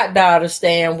goddaughter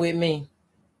staying with me.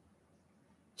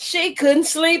 She couldn't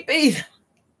sleep either.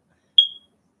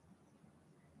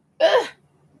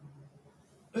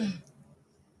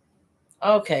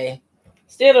 Okay.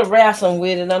 Instead of wrestling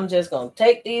with it, I'm just going to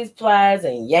take these pliers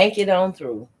and yank it on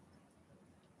through.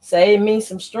 Save me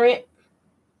some strength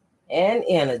and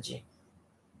energy.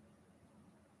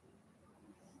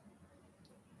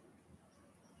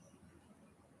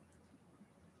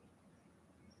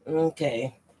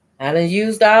 Okay. I done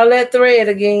used all that thread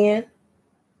again.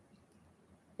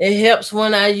 It helps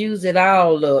when I use it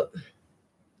all up.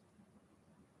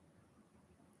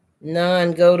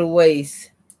 None go to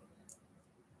waste.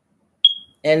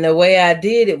 And the way I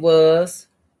did it was,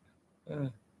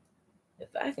 if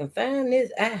I can find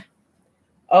this,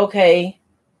 okay.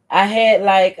 I had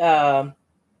like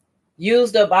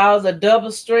used up all the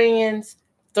double strands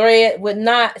thread with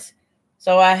knots.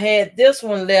 So I had this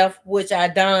one left, which I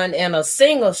done in a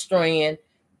single strand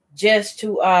just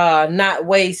to not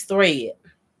waste thread.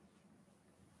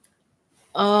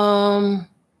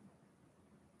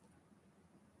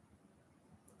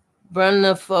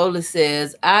 Brenda Foley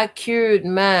says, I cured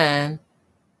my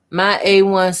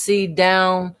A1C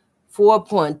down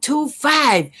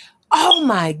 4.25. Oh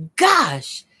my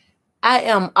gosh. I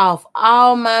am off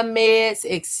all my meds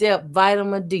except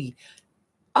vitamin D.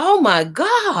 Oh my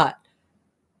God.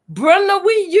 Brenda,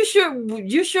 you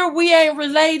sure we ain't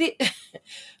related?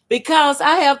 Because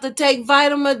I have to take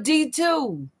vitamin D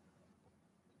too.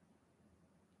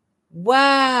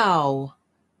 Wow.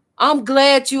 I'm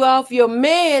glad you off your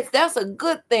meds. That's a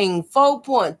good thing.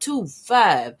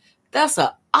 4.25. That's an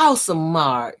awesome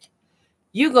mark.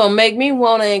 You're going to make me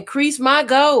want to increase my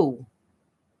goal.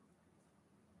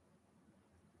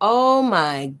 Oh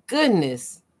my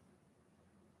goodness.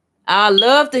 I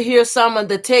love to hear some of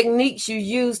the techniques you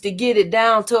use to get it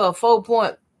down to a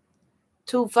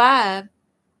 4.25,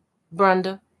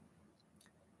 Brenda.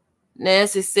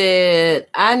 Nancy said,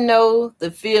 I know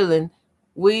the feeling.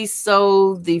 We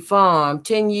sold the farm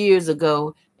 10 years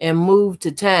ago and moved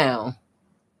to town.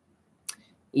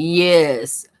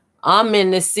 Yes, I'm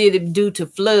in the city due to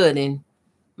flooding.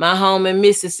 My home in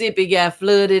Mississippi got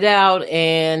flooded out,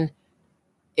 and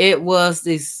it was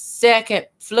the second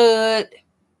flood.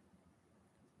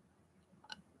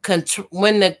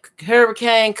 When the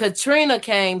Hurricane Katrina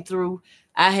came through,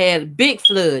 I had big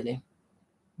flooding,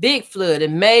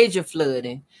 major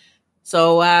flooding.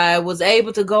 So I was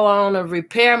able to go on and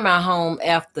repair my home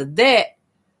after that.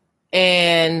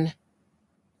 And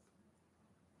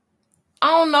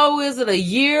I don't know, is it a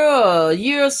year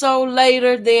or so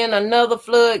later, then another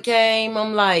flood came.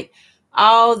 I'm like,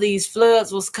 all these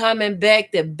floods was coming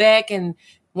back to back. And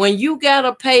when you got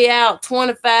to pay out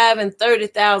 $25,000 and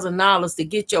 $30,000 to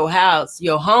get your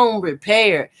home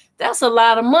repaired, that's a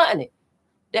lot of money.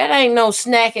 That ain't no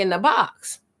snack in the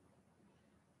box.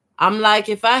 I'm like,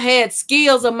 if I had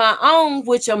skills of my own,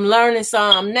 which I'm learning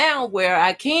some now, where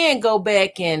I can go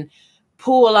back and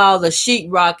pull all the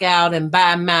sheetrock out and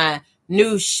buy my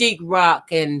new sheetrock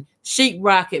and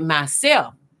sheetrock it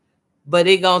myself. But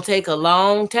it's going to take a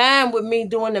long time with me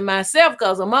doing it myself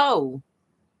because I'm old.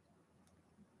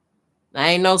 I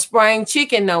ain't no spring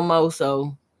chicken no more,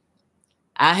 so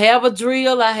I have a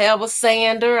drill, I have a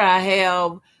sander, I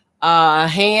have a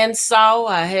hand saw,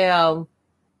 I have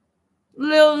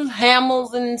little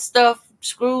hammers and stuff,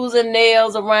 screws and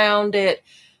nails around that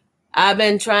I've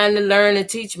been trying to learn and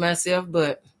teach myself,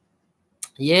 but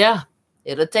yeah,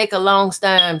 it'll take a long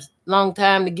time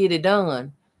to get it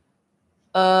done.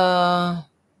 Brenda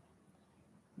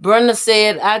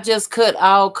said, I just cut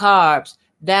all carbs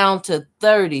down to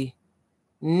 30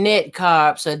 net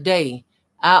carbs a day.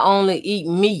 I only eat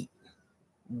meat.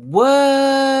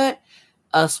 What?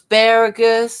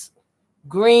 Asparagus,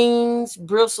 greens,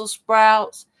 Brussels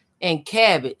sprouts, and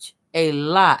cabbage. A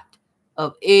lot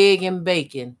of egg and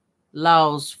bacon.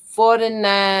 Lost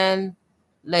 49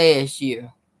 last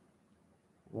year.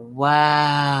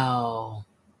 Wow.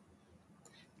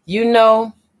 You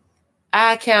know,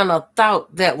 I kind of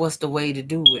thought that was the way to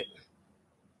do it.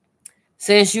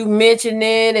 Since you mentioned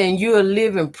it and you're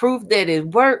living proof that it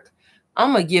worked,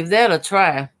 I'm going to give that a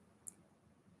try.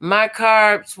 My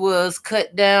carbs was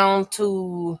cut down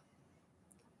to,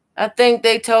 I think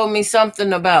they told me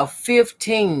something about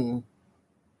 15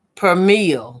 per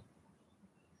meal.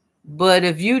 But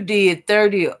if you did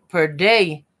 30 per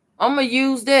day, I'm going to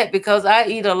use that because I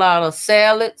eat a lot of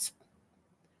salads,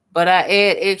 but I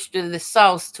add extra the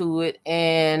sauce to it.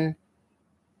 And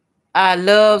I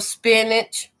love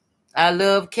spinach. I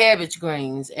love cabbage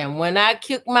greens. And when I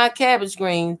cook my cabbage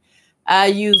greens, I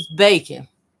use bacon.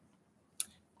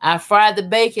 I fry the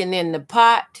bacon in the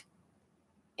pot,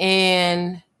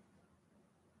 and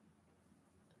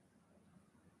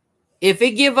if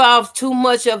it give off too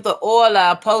much of the oil,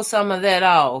 I'll pull some of that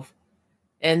off.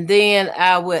 And then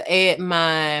I will add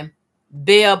my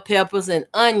bell peppers and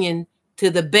onion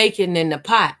to the bacon in the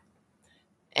pot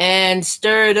and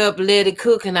stir it up, let it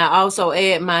cook. And I also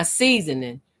add my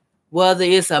seasoning, whether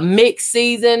it's a mixed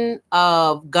season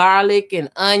of garlic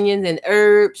and onions and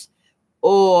herbs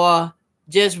or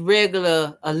just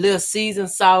regular, a little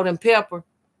seasoned salt and pepper.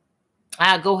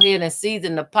 I go ahead and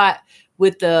season the pot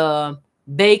with the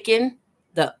bacon,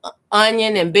 the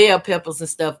onion and bell peppers and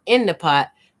stuff in the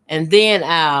pot. And then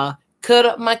I'll cut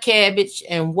up my cabbage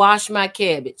and wash my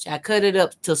cabbage. I cut it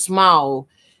up to small.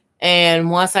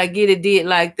 And once I get it did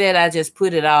like that, I just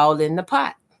put it all in the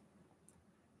pot.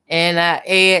 And I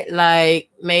add like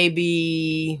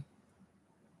maybe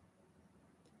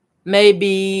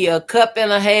a cup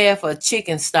and a half of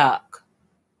chicken stock.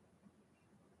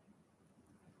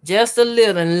 Just a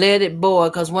little, and let it boil.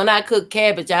 Because when I cook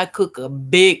cabbage, I cook a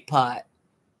big pot.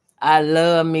 I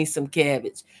love me some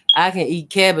cabbage. I can eat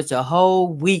cabbage a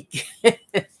whole week.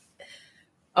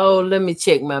 Oh, let me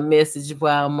check my message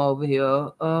while I'm over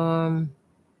here. Brenda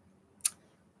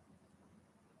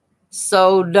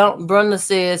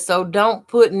says, so don't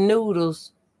put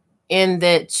noodles in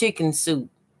that chicken soup.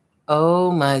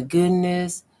 Oh my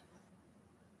goodness.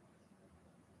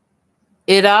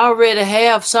 It already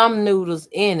have some noodles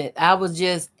in it. I was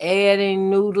just adding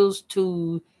noodles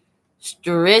to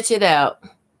stretch it out.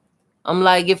 I'm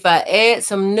like, if I add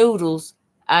some noodles,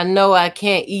 I know I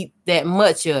can't eat that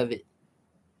much of it.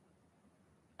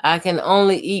 I can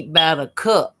only eat about a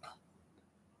cup.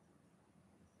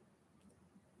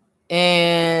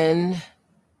 And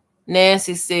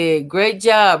Nancy said, great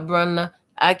job, Brenda.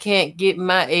 I can't get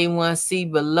my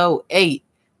A1C below 8.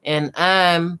 And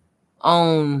I'm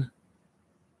on,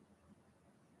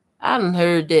 I done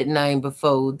heard that name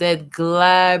before. That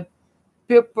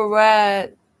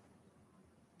glypipiride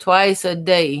twice a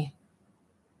day.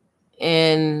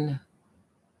 And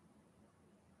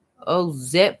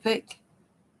Ozempic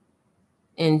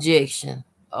injection.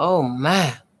 Oh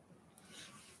my.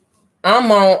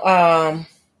 I'm on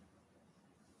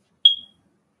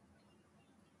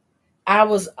I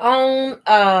was on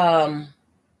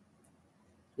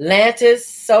Lantis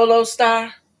Solo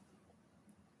Star,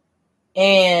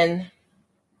 and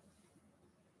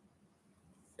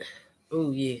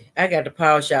oh yeah, I got to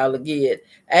pause y'all again.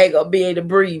 I ain't gonna be able to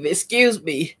breathe. Excuse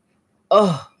me.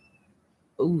 Oh,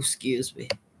 excuse me.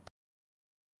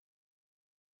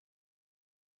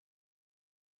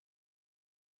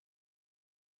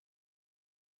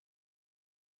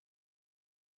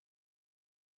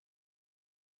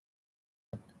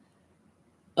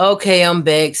 Okay, I'm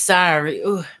back. Sorry.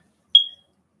 Ooh.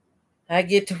 I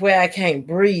get to where I can't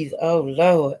breathe. Oh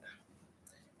Lord.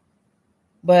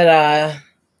 But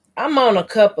I'm on a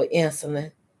cup of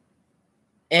insulin,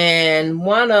 and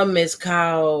one of them is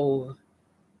called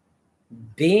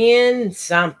Ben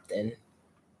something.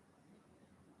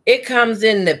 It comes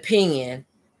in the pen.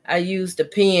 I use the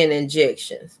pen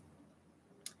injections.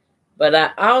 But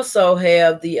I also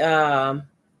have the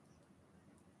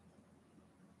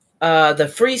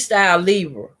Freestyle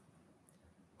Libra,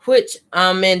 which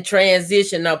I'm in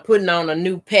transition of putting on a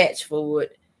new patch for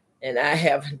it, and I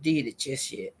haven't did it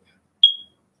just yet.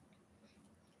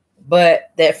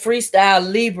 But that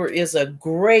Freestyle Libra is a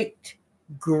great,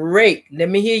 let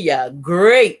me hear y'all,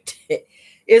 great.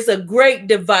 It's a great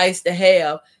device to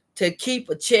have to keep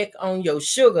a check on your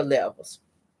sugar levels.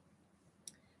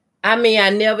 I mean, I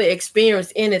never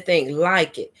experienced anything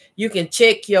like it. You can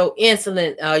check your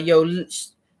insulin, your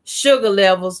sugar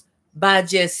levels by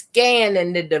just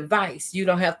scanning the device. You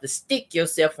don't have to stick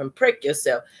yourself and prick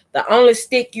yourself. The only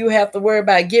stick you have to worry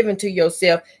about giving to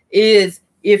yourself is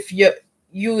if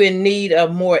you in need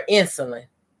of more insulin.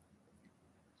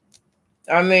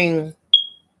 I mean,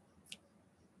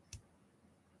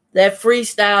 that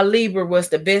Freestyle Libra was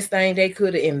the best thing they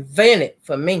could have invented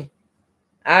for me.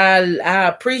 I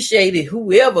appreciated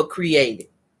whoever created.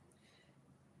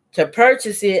 To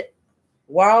purchase it,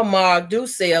 Walmart do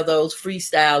sell those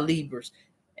freestyle Libras.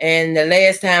 And the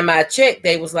last time I checked,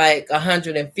 they was like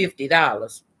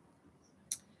 $150.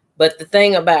 But the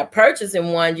thing about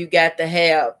purchasing one, you got to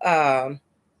have,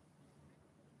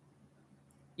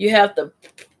 you have to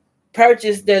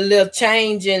purchase the little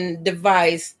changing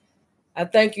device. I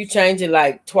think you change it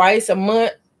like twice a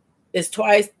month. It's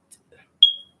twice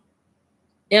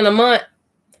in a month,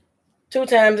 2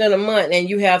 times in a month. And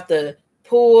you have to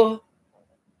pull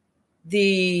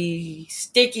the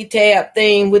sticky tab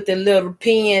thing with the little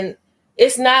pin.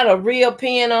 It's not a real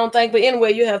pin, I don't think. But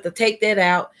anyway, you have to take that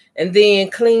out and then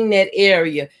clean that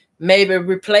area. Maybe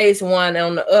replace one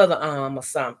on the other arm or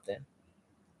something.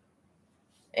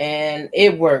 And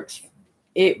it works.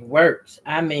 It works.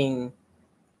 I mean,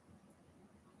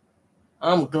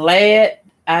 I'm glad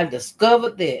I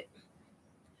discovered that.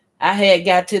 I had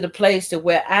got to the place to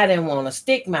where I didn't want to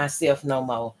stick myself no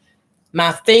more.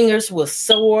 My fingers were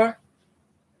sore.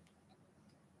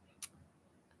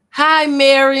 Hi,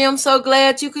 Mary. I'm so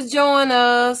glad you could join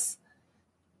us.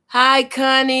 Hi,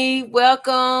 Connie.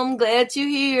 Welcome. Glad you're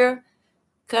here.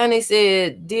 Connie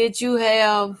said, did you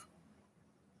have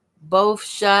both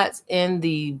shots and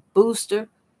the booster?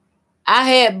 I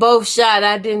had both shots.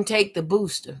 I didn't take the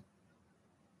booster.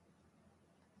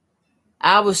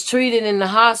 I was treated in the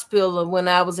hospital when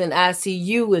I was in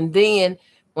ICU, and then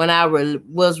when I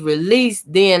was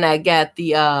released, then I got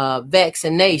the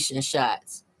vaccination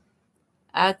shots.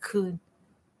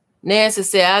 Nancy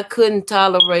said, I couldn't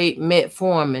tolerate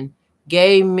metformin.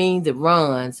 Gave me the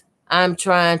runs. I'm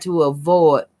trying to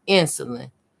avoid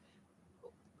insulin.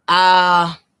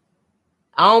 I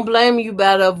don't blame you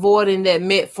about avoiding that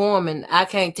metformin. I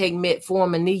can't take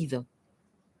metformin either.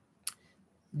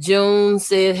 June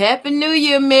said, Happy New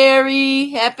Year, Mary.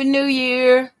 Happy New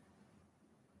Year.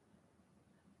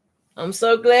 I'm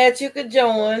so glad you could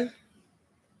join.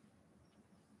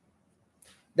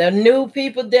 The new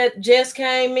people that just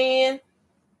came in,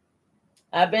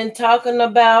 I've been talking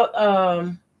about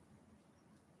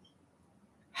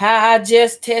how I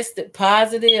just tested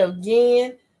positive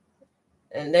again.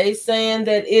 And they saying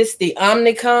that it's the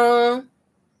Omicron.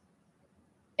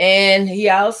 And he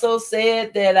also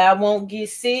said that I won't get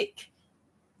sick.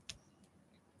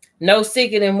 No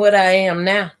sicker than what I am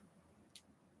now.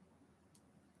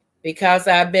 Because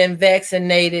I've been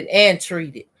vaccinated and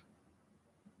treated.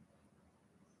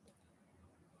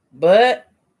 But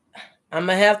I'm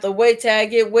going to have to wait till I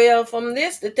get well from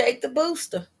this to take the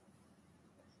booster.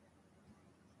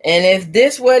 And if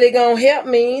this way going to help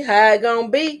me, how it going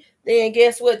to be, then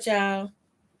guess what, y'all?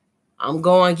 I'm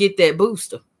going to get that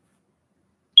booster.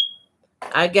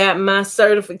 I got my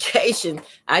certification.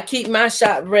 I keep my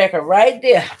shot record right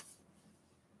there.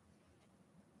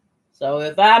 So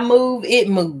if I move, it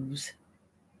moves.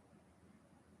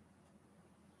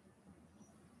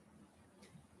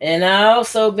 And I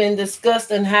also been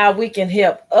discussing how we can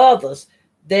help others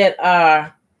that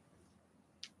are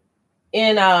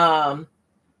in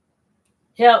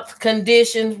health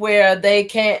conditions where they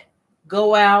can't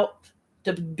go out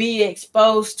to be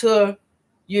exposed to,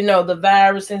 the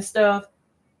virus and stuff.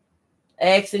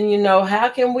 Asking, how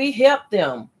can we help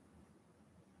them?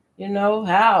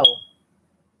 How?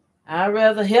 I'd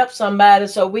rather help somebody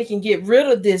so we can get rid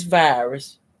of this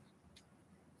virus.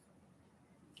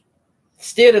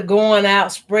 Instead of going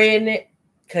out spreading it,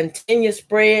 continue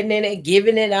spreading it,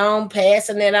 giving it on,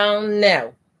 passing it on.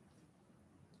 No.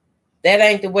 That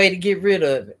ain't the way to get rid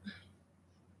of it.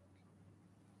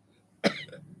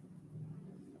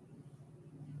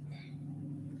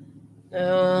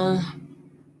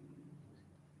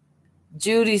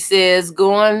 Judy says,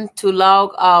 going to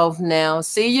log off now.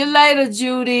 See you later,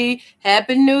 Judy.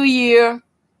 Happy New Year.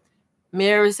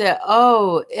 Mary said,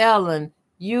 oh, Ellen,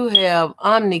 you have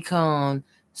Omnicom.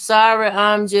 Sorry,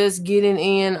 I'm just getting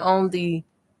in on the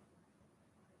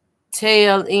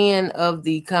tail end of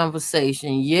the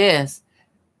conversation. Yes.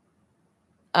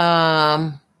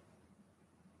 Brenda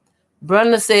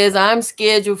says, I'm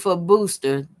scheduled for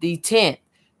booster the 10th.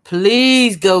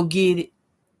 Please go get it.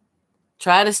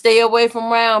 Try to stay away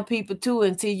from around people too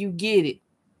until you get it.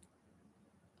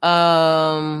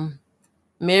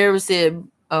 Mary said,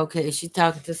 okay, she's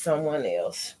talking to someone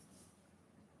else.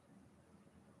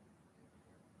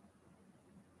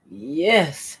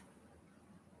 Yes.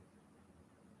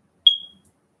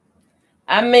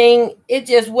 I mean, it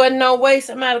just wasn't no way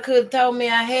somebody could have told me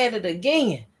I had it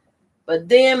again. But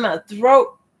then my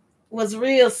throat was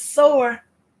real sore.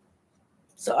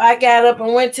 So I got up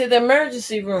and went to the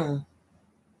emergency room.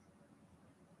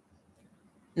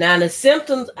 Now, the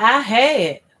symptoms I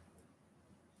had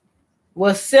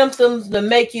with symptoms to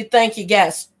make you think you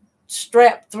got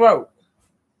strep throat.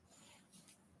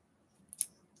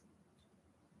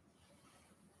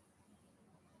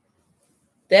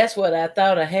 That's what I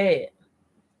thought I had.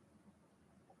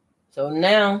 So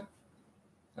now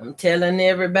I'm telling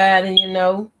everybody, you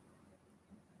know,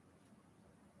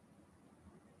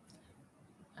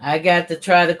 I got to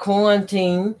try to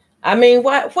quarantine. I mean,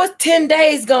 what's 10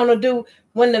 days gonna do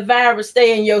when the virus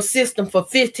stay in your system for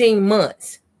 15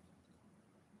 months?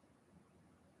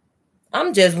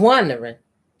 I'm just wondering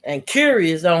and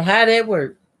curious on how that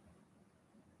works.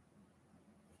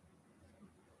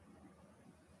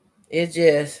 It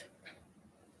just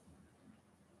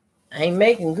ain't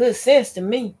making good sense to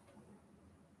me.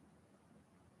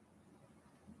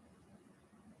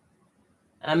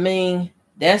 I mean,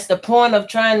 that's the point of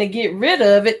trying to get rid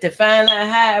of it, to find out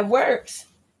how it works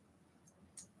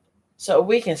so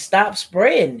we can stop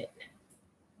spreading it.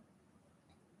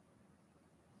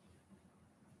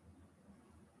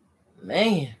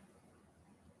 Man.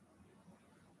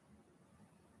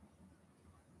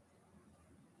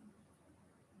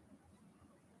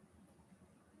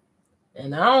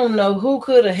 And I don't know who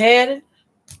could have had it,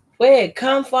 where it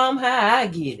come from, how I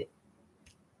get it.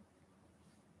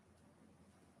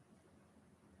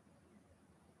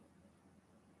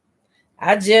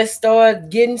 I just started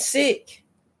getting sick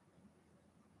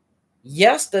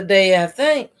yesterday, I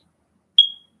think.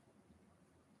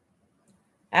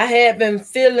 I had been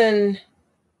feeling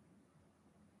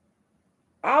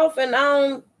off and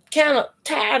on, kind of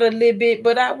tired a little bit,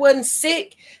 but I wasn't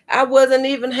sick. I wasn't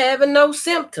even having no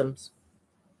symptoms.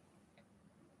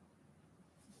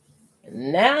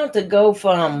 Now to go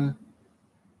from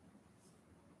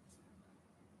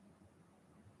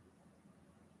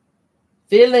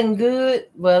feeling good,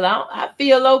 well, I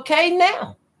feel okay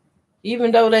now,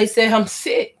 even though they say I'm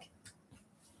sick.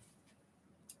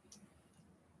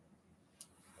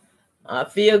 I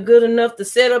feel good enough to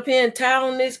sit up here and tie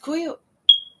on this quilt.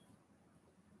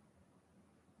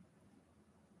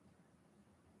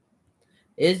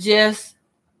 It's just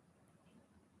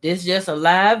a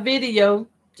live video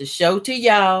to show to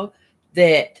y'all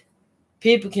that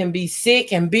people can be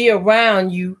sick and be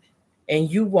around you and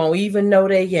you won't even know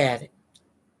they got it.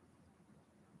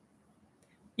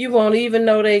 You won't even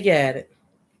know they got it.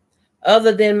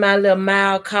 Other than my little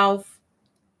mild cough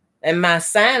and my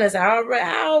sinus, I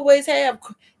always have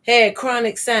had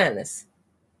chronic sinus.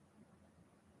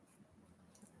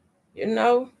 You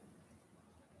know,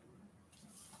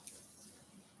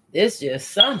 it's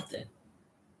just something.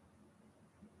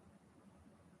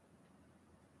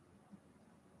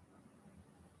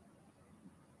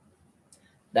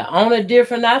 The only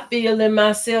difference I feel in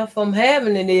myself from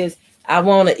having it is I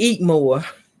want to eat more.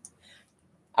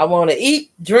 I want to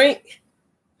eat, drink,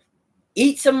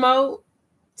 eat some more,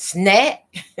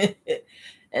 snack.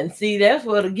 And see, that's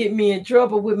what'll get me in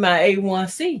trouble with my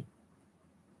A1C.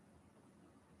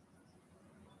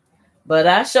 But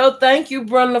I sure thank you,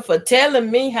 Brenda, for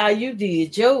telling me how you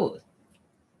did yours.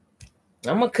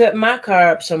 I'm going to cut my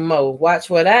carbs some more. Watch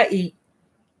what I eat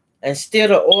instead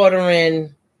of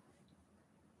ordering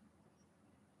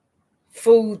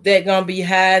food that's going to be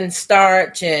high in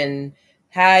starch and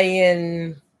high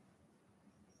in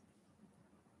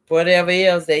whatever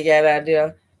else they got out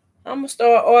there. I'm going to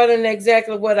start ordering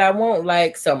exactly what I want,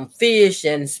 like some fish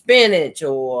and spinach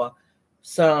or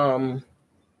some,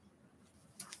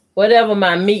 whatever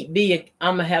my meat be,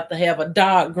 I'm going to have a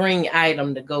dark green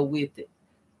item to go with it.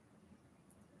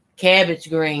 Cabbage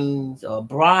greens or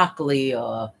broccoli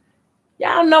or,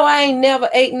 y'all know I ain't never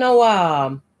ate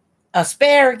no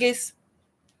asparagus.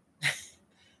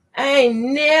 I ain't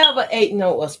never ate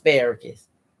no asparagus.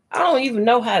 I don't even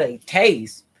know how they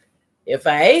taste. If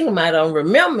I ate them, I don't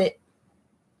remember it.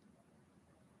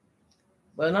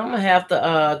 But I'm going to have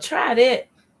to try that.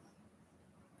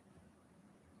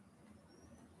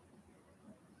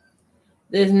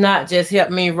 This not just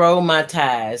help me roll my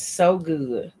ties. So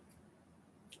good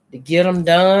to get them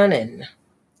done. And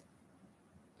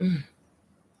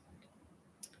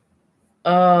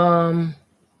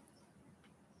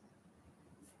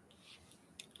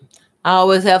I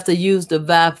always have to use the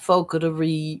bifocal to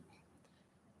read.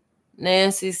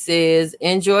 Nancy says,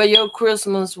 enjoy your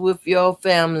Christmas with your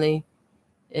family.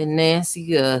 And Nancy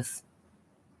Gus.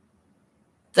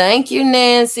 Thank you,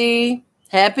 Nancy.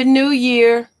 Happy New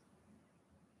Year.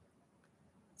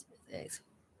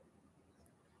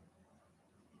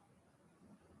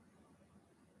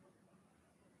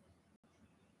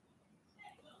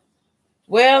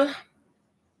 Well,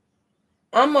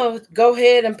 I'm going to go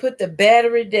ahead and put the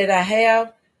battery that I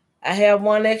have. I have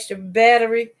one extra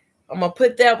battery. I'm going to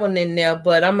put that one in there,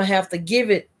 but I'm going to have to give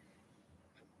it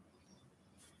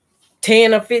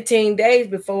 10 or 15 days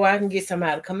before I can get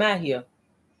somebody to come out here.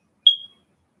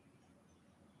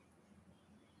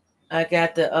 I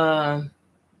got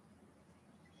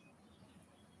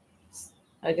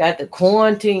to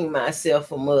quarantine myself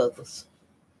from others.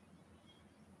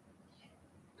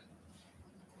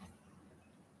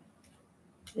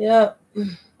 Yep.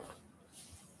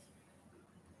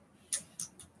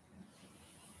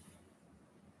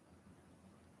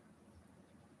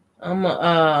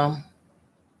 I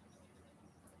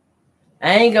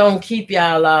ain't gonna keep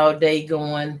y'all all day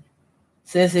going.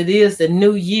 Since it is the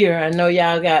new year, I know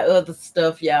y'all got other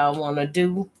stuff y'all want to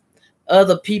do.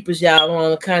 Other peoples y'all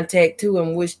want to contact too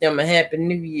and wish them a happy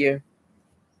new year.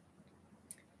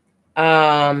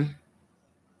 I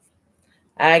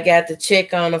got to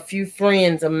check on a few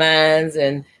friends of mine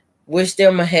and wish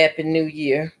them a happy new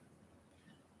year.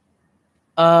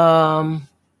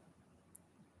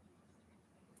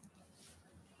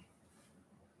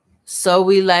 So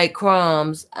we like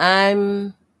crumbs.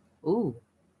 I'm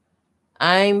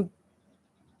planning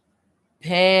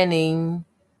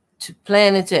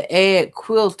to add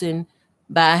quilting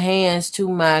by hands to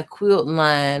my quilt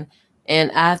line,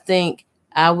 and I think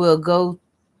I will go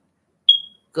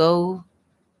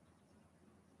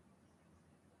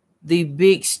the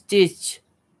big stitch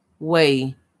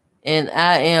way, and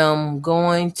I am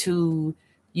going to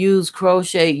use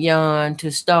crochet yarn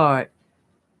to start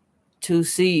to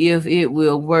see if it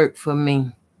will work for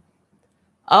me.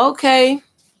 Okay,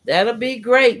 that'll be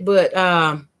great, but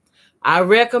I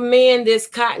recommend this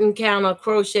cotton counter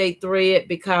crochet thread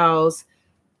because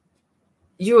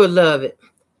you will love it.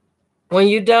 When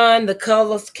you're done, the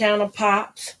colors counter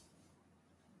pops.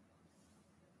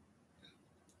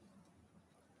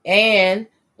 And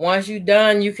once you're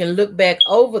done, you can look back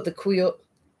over the quilt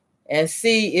and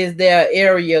see is there an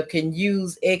area can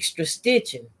use extra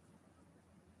stitching.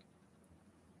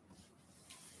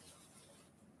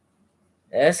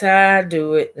 That's how I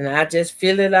do it. And I just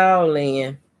fill it all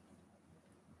in.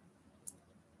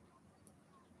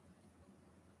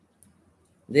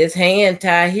 This hand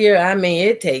tie here, I mean,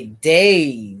 it takes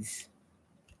days,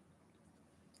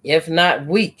 if not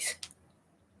weeks,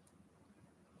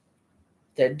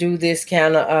 to do this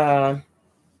kind of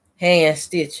hand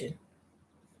stitching.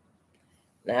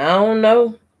 Now, I don't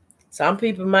know. Some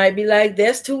people might be like,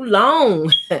 that's too long.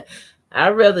 I'd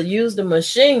rather use the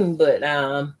machine, but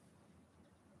I'm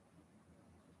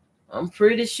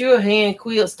pretty sure hand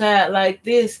quilts tied like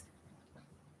this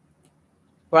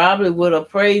probably would have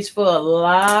praised for a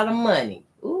lot of money.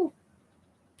 Ooh.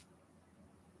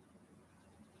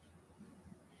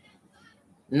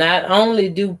 Not only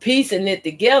do piecing it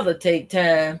together take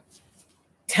time,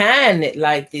 tying it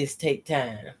like this take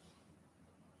time.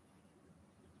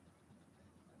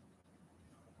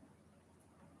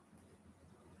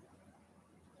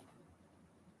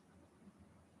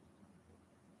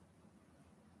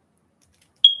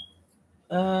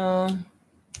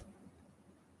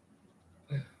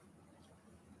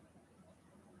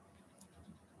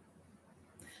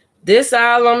 This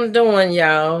all I'm doing,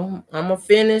 y'all. I'm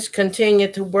going to continue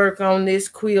to work on this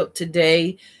quilt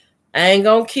today. I ain't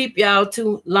going to keep y'all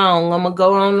too long. I'm going to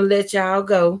go on and let y'all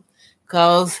go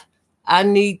because I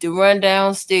need to run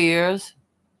downstairs.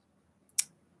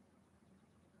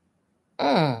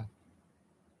 Let's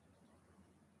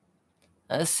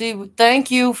see.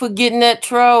 Thank you for getting that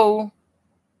troll.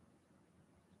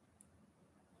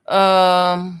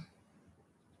 I'm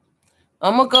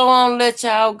going to go on and let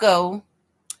y'all go.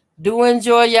 Do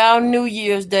enjoy y'all New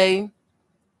Year's Day.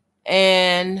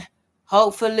 And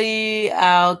hopefully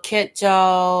I'll catch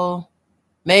y'all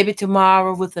maybe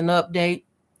tomorrow with an update,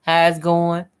 how it's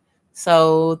going.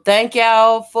 So thank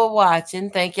y'all for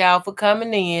watching. Thank y'all for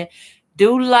coming in.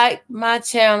 Do like my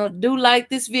channel. Do like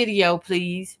this video,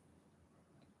 please.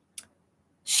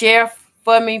 Share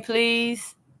for me,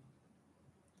 please.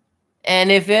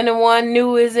 And if anyone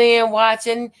new is in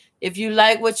watching, if you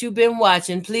like what you've been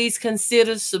watching, please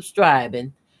consider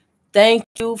subscribing. Thank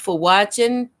you for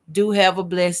watching. Do have a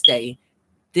blessed day.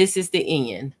 This is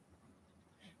the end.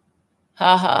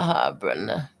 Ha ha ha,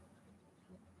 Brenda.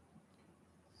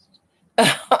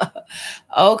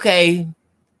 Okay.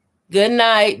 Good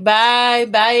night. Bye.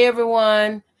 Bye,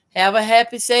 everyone. Have a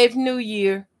happy, safe New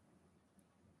Year.